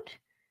that note,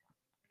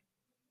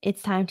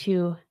 it's time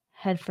to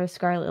head for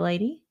Scarlet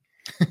Lady.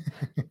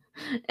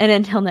 And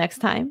until next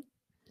time,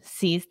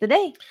 seize the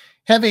day.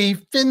 Have a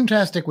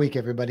fantastic week,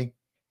 everybody.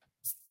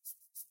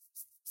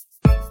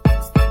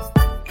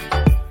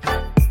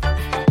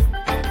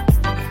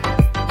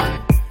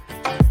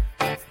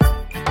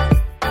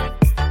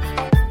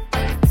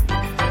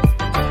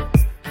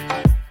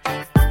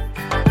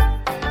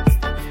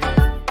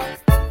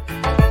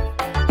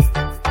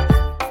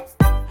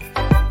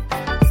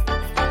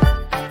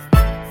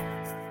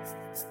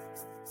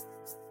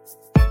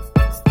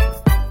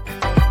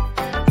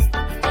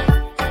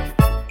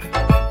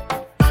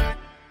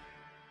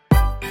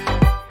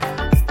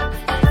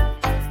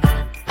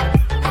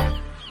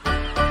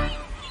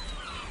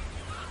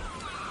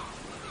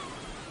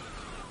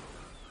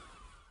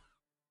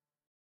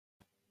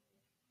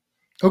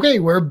 Okay,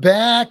 we're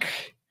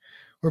back.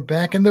 We're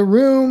back in the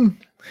room.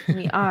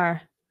 We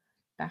are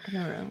back in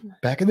the room.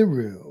 Back in the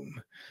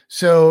room.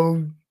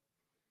 So,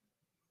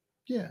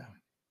 yeah.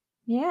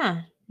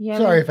 Yeah.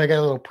 Sorry if I got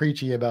a little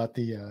preachy about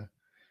the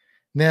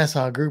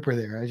Nassau grouper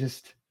there. I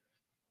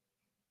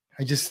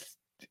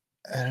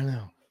don't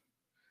know.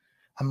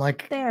 I'm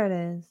like, there it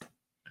is.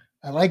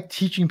 I like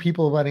teaching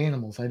people about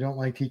animals. I don't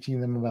like teaching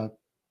them about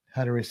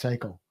how to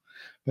recycle.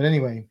 But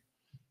anyway.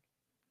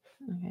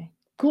 Okay.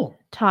 Cool.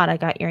 Todd, I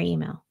got your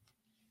email.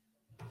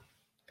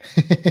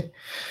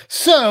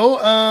 So,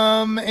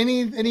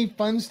 any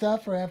fun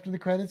stuff for after the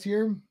credits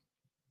here?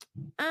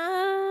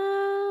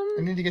 I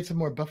need to get some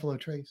more Buffalo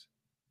Trace.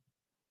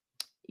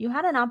 You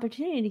had an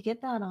opportunity to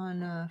get that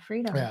on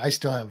Freedom. Yeah, I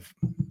still have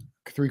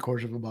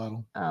 3/4 of a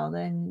bottle. Oh,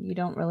 then you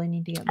don't really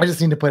need to get. I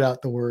just need to put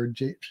out the word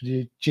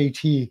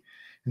JT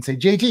and say,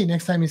 JT,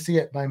 next time you see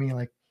it, buy me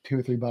like 2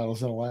 or 3 bottles.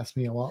 That'll last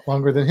me a lot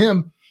longer than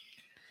him.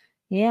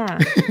 Yeah.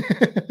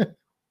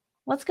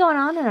 What's going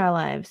on in our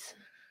lives?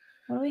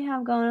 What do we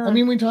have going on? I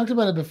mean, we talked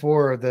about it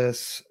before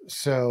this.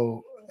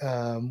 So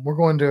we're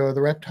going to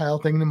the reptile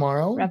thing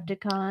tomorrow.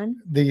 Repticon.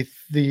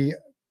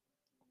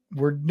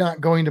 We're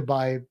not going to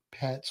buy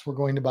pets. We're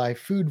going to buy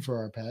food for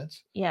our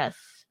pets. Yes.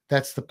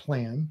 That's the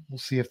plan. We'll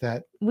see if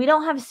that. We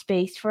don't have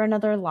space for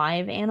another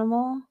live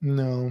animal.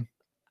 No.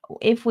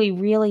 If we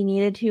really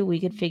needed to, we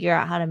could figure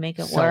out how to make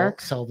it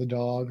work. Sell the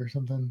dog or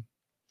something.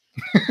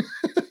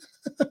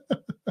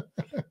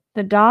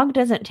 The dog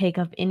doesn't take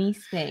up any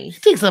space.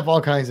 It takes up all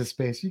kinds of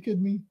space. You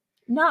kidding me?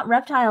 Not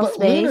reptile but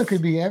space. Luna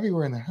could be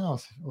everywhere in the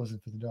house if it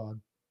wasn't for the dog.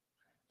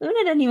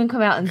 Luna didn't even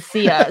come out and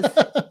see us.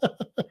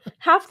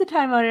 Half the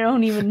time I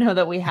don't even know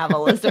that we have a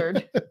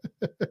lizard.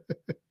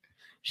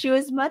 She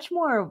was much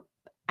more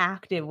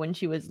active when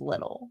she was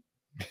little.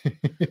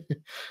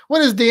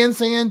 What is Dan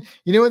saying?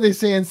 You know what they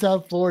say in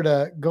South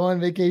Florida? Go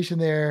on vacation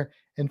there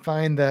and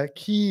find the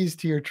keys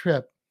to your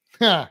trip.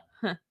 Yeah.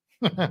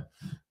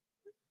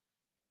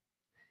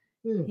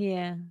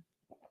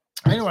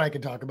 I know what I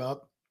can talk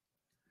about.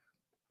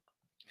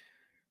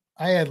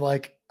 I had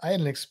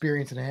an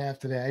experience and a half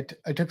today.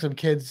 I took some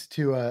kids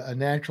to a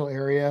natural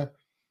area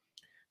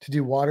to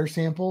do water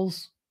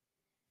samples,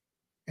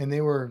 and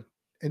they were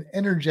an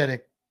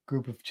energetic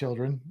group of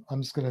children.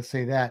 I'm just going to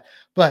say that.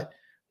 But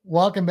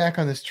walking back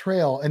on this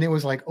trail, and it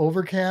was like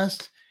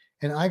overcast,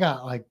 and I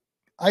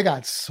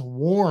got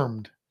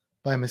swarmed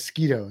by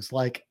mosquitoes.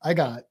 Like I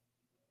got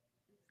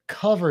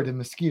covered in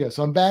mosquitoes.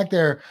 So I'm back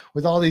there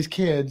with all these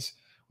kids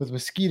with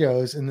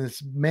mosquitoes in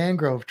this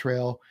mangrove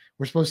trail.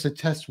 We're supposed to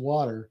test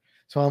water.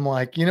 So I'm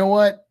like, you know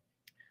what?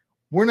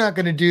 We're not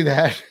going to do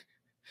that.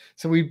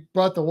 So we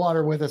brought the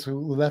water with us. We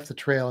left the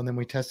trail and then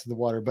we tested the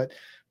water. But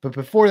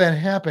before that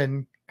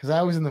happened, because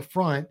I was in the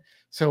front,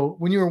 so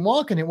when you were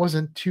walking, it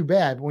wasn't too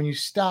bad. When you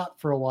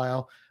stopped for a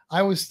while,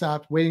 I was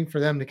stopped waiting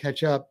for them to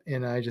catch up,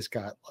 and I just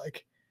got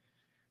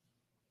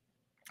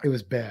it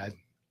was bad.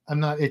 I'm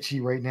not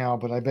itchy right now,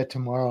 but I bet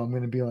tomorrow I'm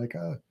going to be like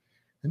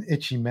an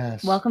itchy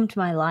mess. Welcome to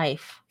my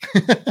life.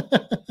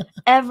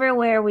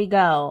 Everywhere we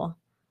go,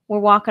 we're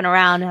walking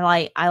around and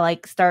I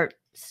start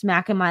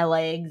smacking my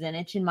legs and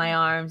itching my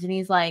arms. And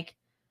he's like,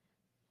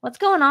 what's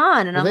going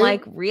on? And I'm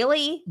like,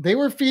 really? They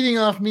were feeding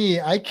off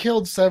me. I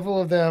killed several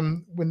of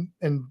them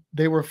and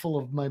they were full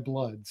of my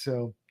blood.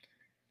 So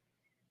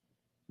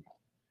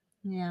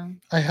yeah,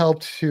 I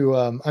helped to,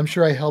 I'm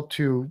sure I helped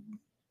to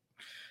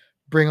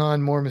bring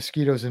on more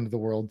mosquitoes into the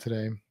world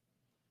today.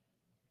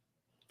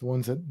 The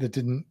ones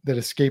that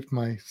escaped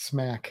my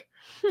smack.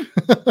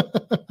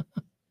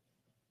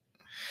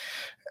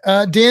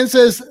 Dan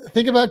says,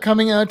 think about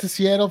coming out to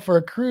Seattle for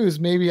a cruise.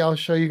 Maybe I'll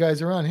show you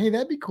guys around. Hey,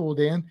 that'd be cool,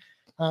 Dan.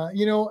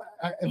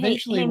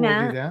 Eventually Hey, we'll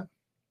Matt, do that.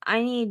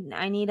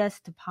 I need us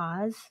to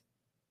pause.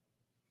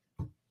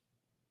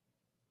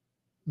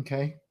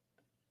 Okay.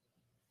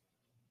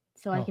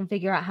 So I can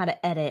figure out how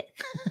to edit.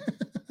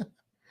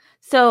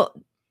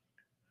 So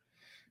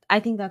I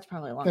think that's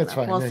probably long That's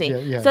enough. fine. We'll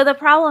see. Yeah. So the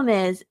problem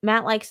is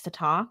Matt likes to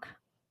talk,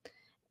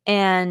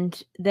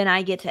 and then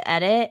I get to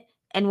edit.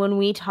 And when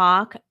we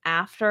talk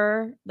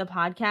after the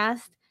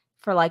podcast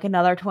for like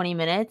another 20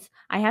 minutes,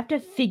 I have to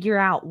figure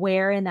out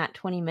where in that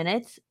 20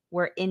 minutes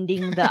we're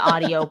ending the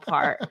audio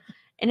part.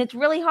 And it's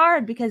really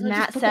hard because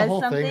Matt says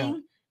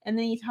something and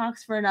then he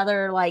talks for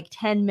another like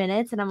 10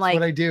 minutes. And I'm like,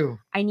 what I do.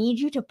 I need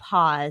you to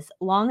pause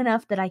long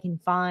enough that I can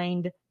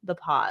find the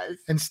pause.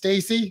 And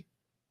Stacy.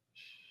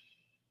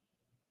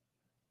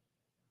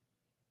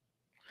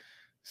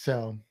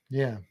 So,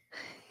 yeah.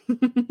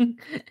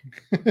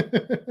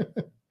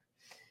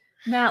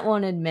 Matt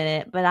won't admit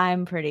it, but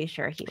I'm pretty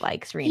sure he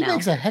likes Reno. He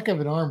makes a heck of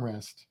an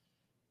armrest.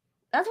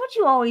 That's what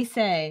you always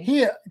say.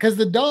 Because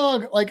the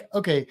dog,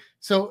 okay,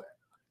 so,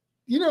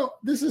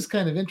 this is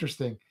kind of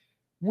interesting.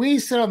 We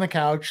sit on the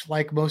couch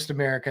like most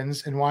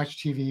Americans and watch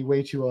TV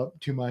way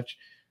too much,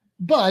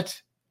 but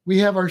we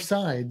have our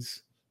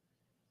sides,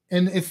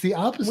 and it's the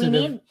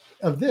opposite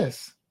of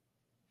this.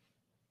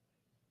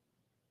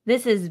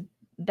 This is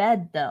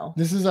bed, though.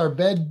 This is our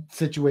bed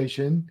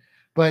situation,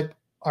 but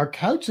our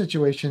couch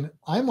situation,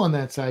 I'm on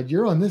that side,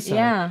 you're on this side.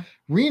 Yeah.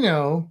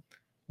 Reno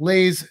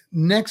lays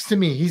next to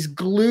me. He's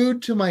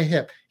glued to my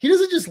hip. He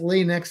doesn't just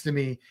lay next to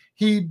me.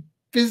 He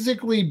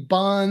physically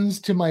bonds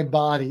to my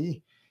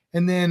body,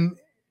 and then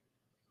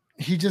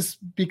he just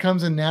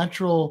becomes a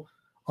natural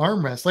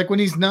armrest. Like when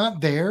he's not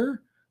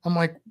there, I'm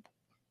like,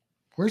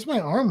 where's my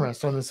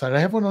armrest on this side? I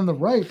have one on the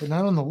right, but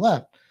not on the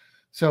left.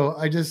 So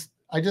I just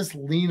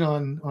lean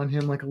on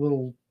him like a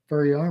little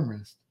furry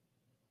armrest.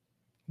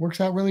 Works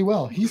out really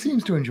well. He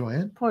seems to enjoy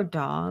it. Poor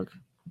dog.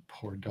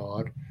 Poor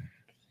dog.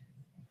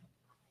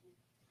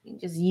 You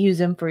just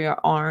use him for your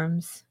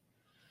arms.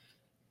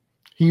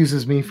 He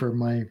uses me for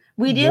my.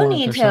 We do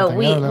need to.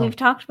 We've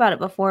talked about it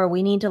before.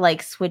 We need to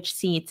like switch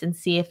seats and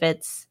see if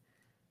it's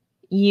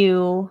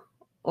you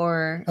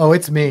or. Oh,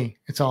 it's me.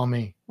 It's all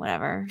me.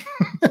 Whatever.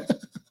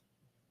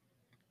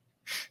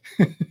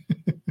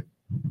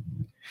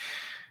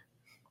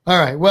 All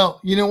right.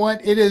 Well, you know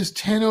what? It is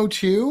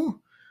 10:02.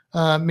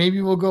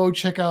 Maybe we'll go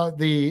check out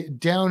the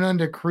Down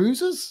Under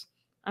cruises.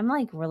 I'm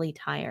like really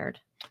tired.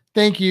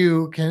 Thank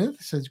you, Kenneth.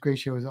 It says great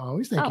show as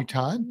always. Thank you,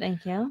 Todd.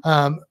 Thank you.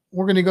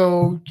 We're going to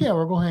go,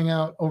 we're going to hang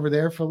out over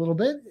there for a little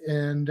bit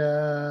and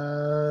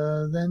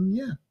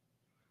then,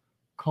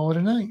 call it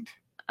a night.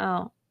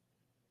 Oh.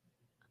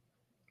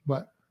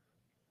 What?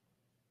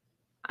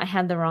 I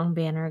had the wrong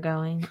banner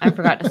going. I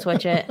forgot to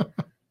switch it.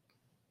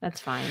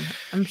 That's fine.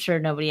 I'm sure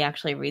nobody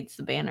actually reads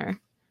the banner.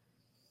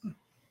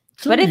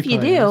 But if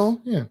you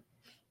do,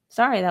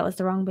 sorry, that was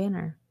the wrong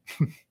banner.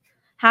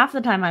 Half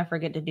the time I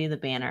forget to do the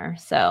banner,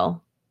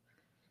 so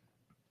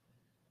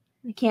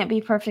it can't be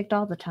perfect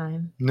all the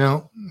time.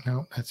 No,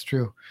 that's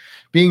true.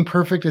 Being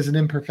perfect is an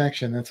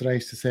imperfection. That's what I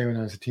used to say when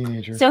I was a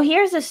teenager. So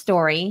here's a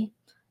story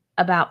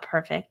about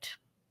perfect.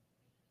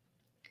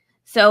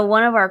 So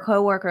one of our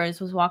coworkers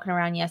was walking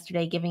around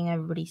yesterday giving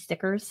everybody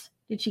stickers.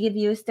 Did she give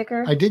you a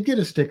sticker? I did get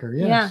a sticker,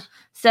 yes. Yeah.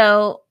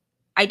 So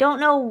I don't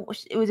know.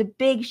 It was a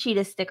big sheet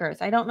of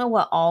stickers. I don't know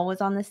what all was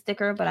on the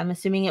sticker, but I'm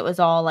assuming it was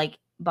all like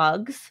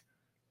bugs.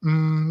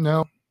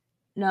 No.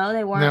 No,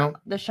 they weren't.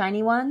 The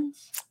shiny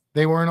ones?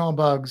 They weren't all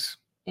bugs.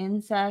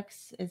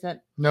 Insects? Is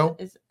that?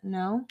 Nope.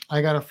 No?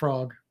 I got a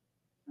frog.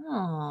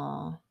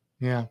 Oh.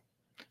 Yeah.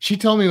 She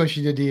told me what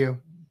she did to you.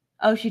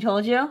 Oh, she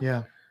told you?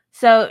 Yeah.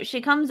 So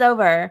she comes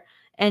over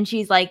and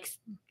she's like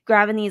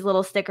grabbing these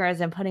little stickers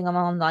and putting them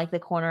on like the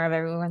corner of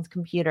everyone's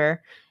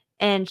computer.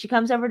 And she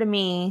comes over to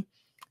me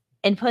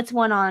and puts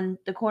one on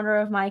the corner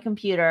of my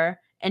computer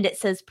and it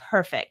says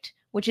perfect,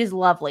 which is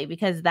lovely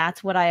because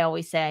that's what I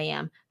always say I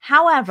am.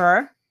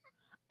 However,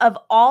 of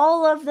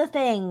all of the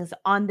things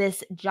on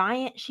this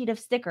giant sheet of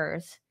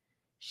stickers,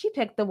 she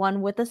picked the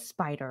one with a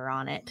spider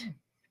on it.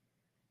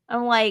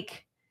 I'm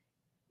like,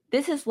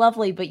 this is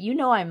lovely, but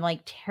I'm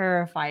like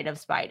terrified of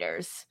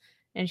spiders.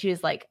 And she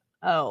was like,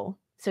 oh.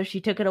 So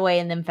she took it away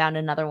and then found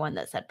another one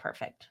that said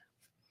perfect.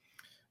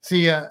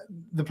 See,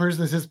 the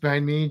person that sits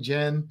behind me,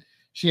 Jen,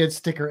 she had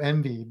sticker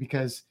envy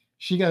because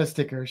she got a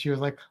sticker. She was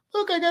like,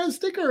 look, I got a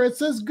sticker. It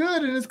says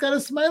good and it's got a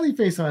smiley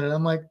face on it.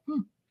 I'm like,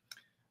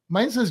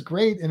 mine says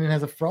great and it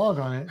has a frog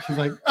on it. She's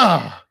like,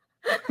 ah.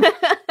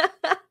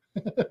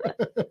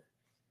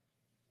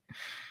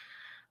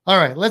 All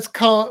right, let's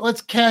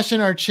cash in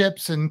our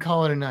chips and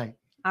call it a night.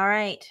 All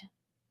right.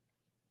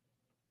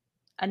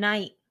 A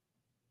night.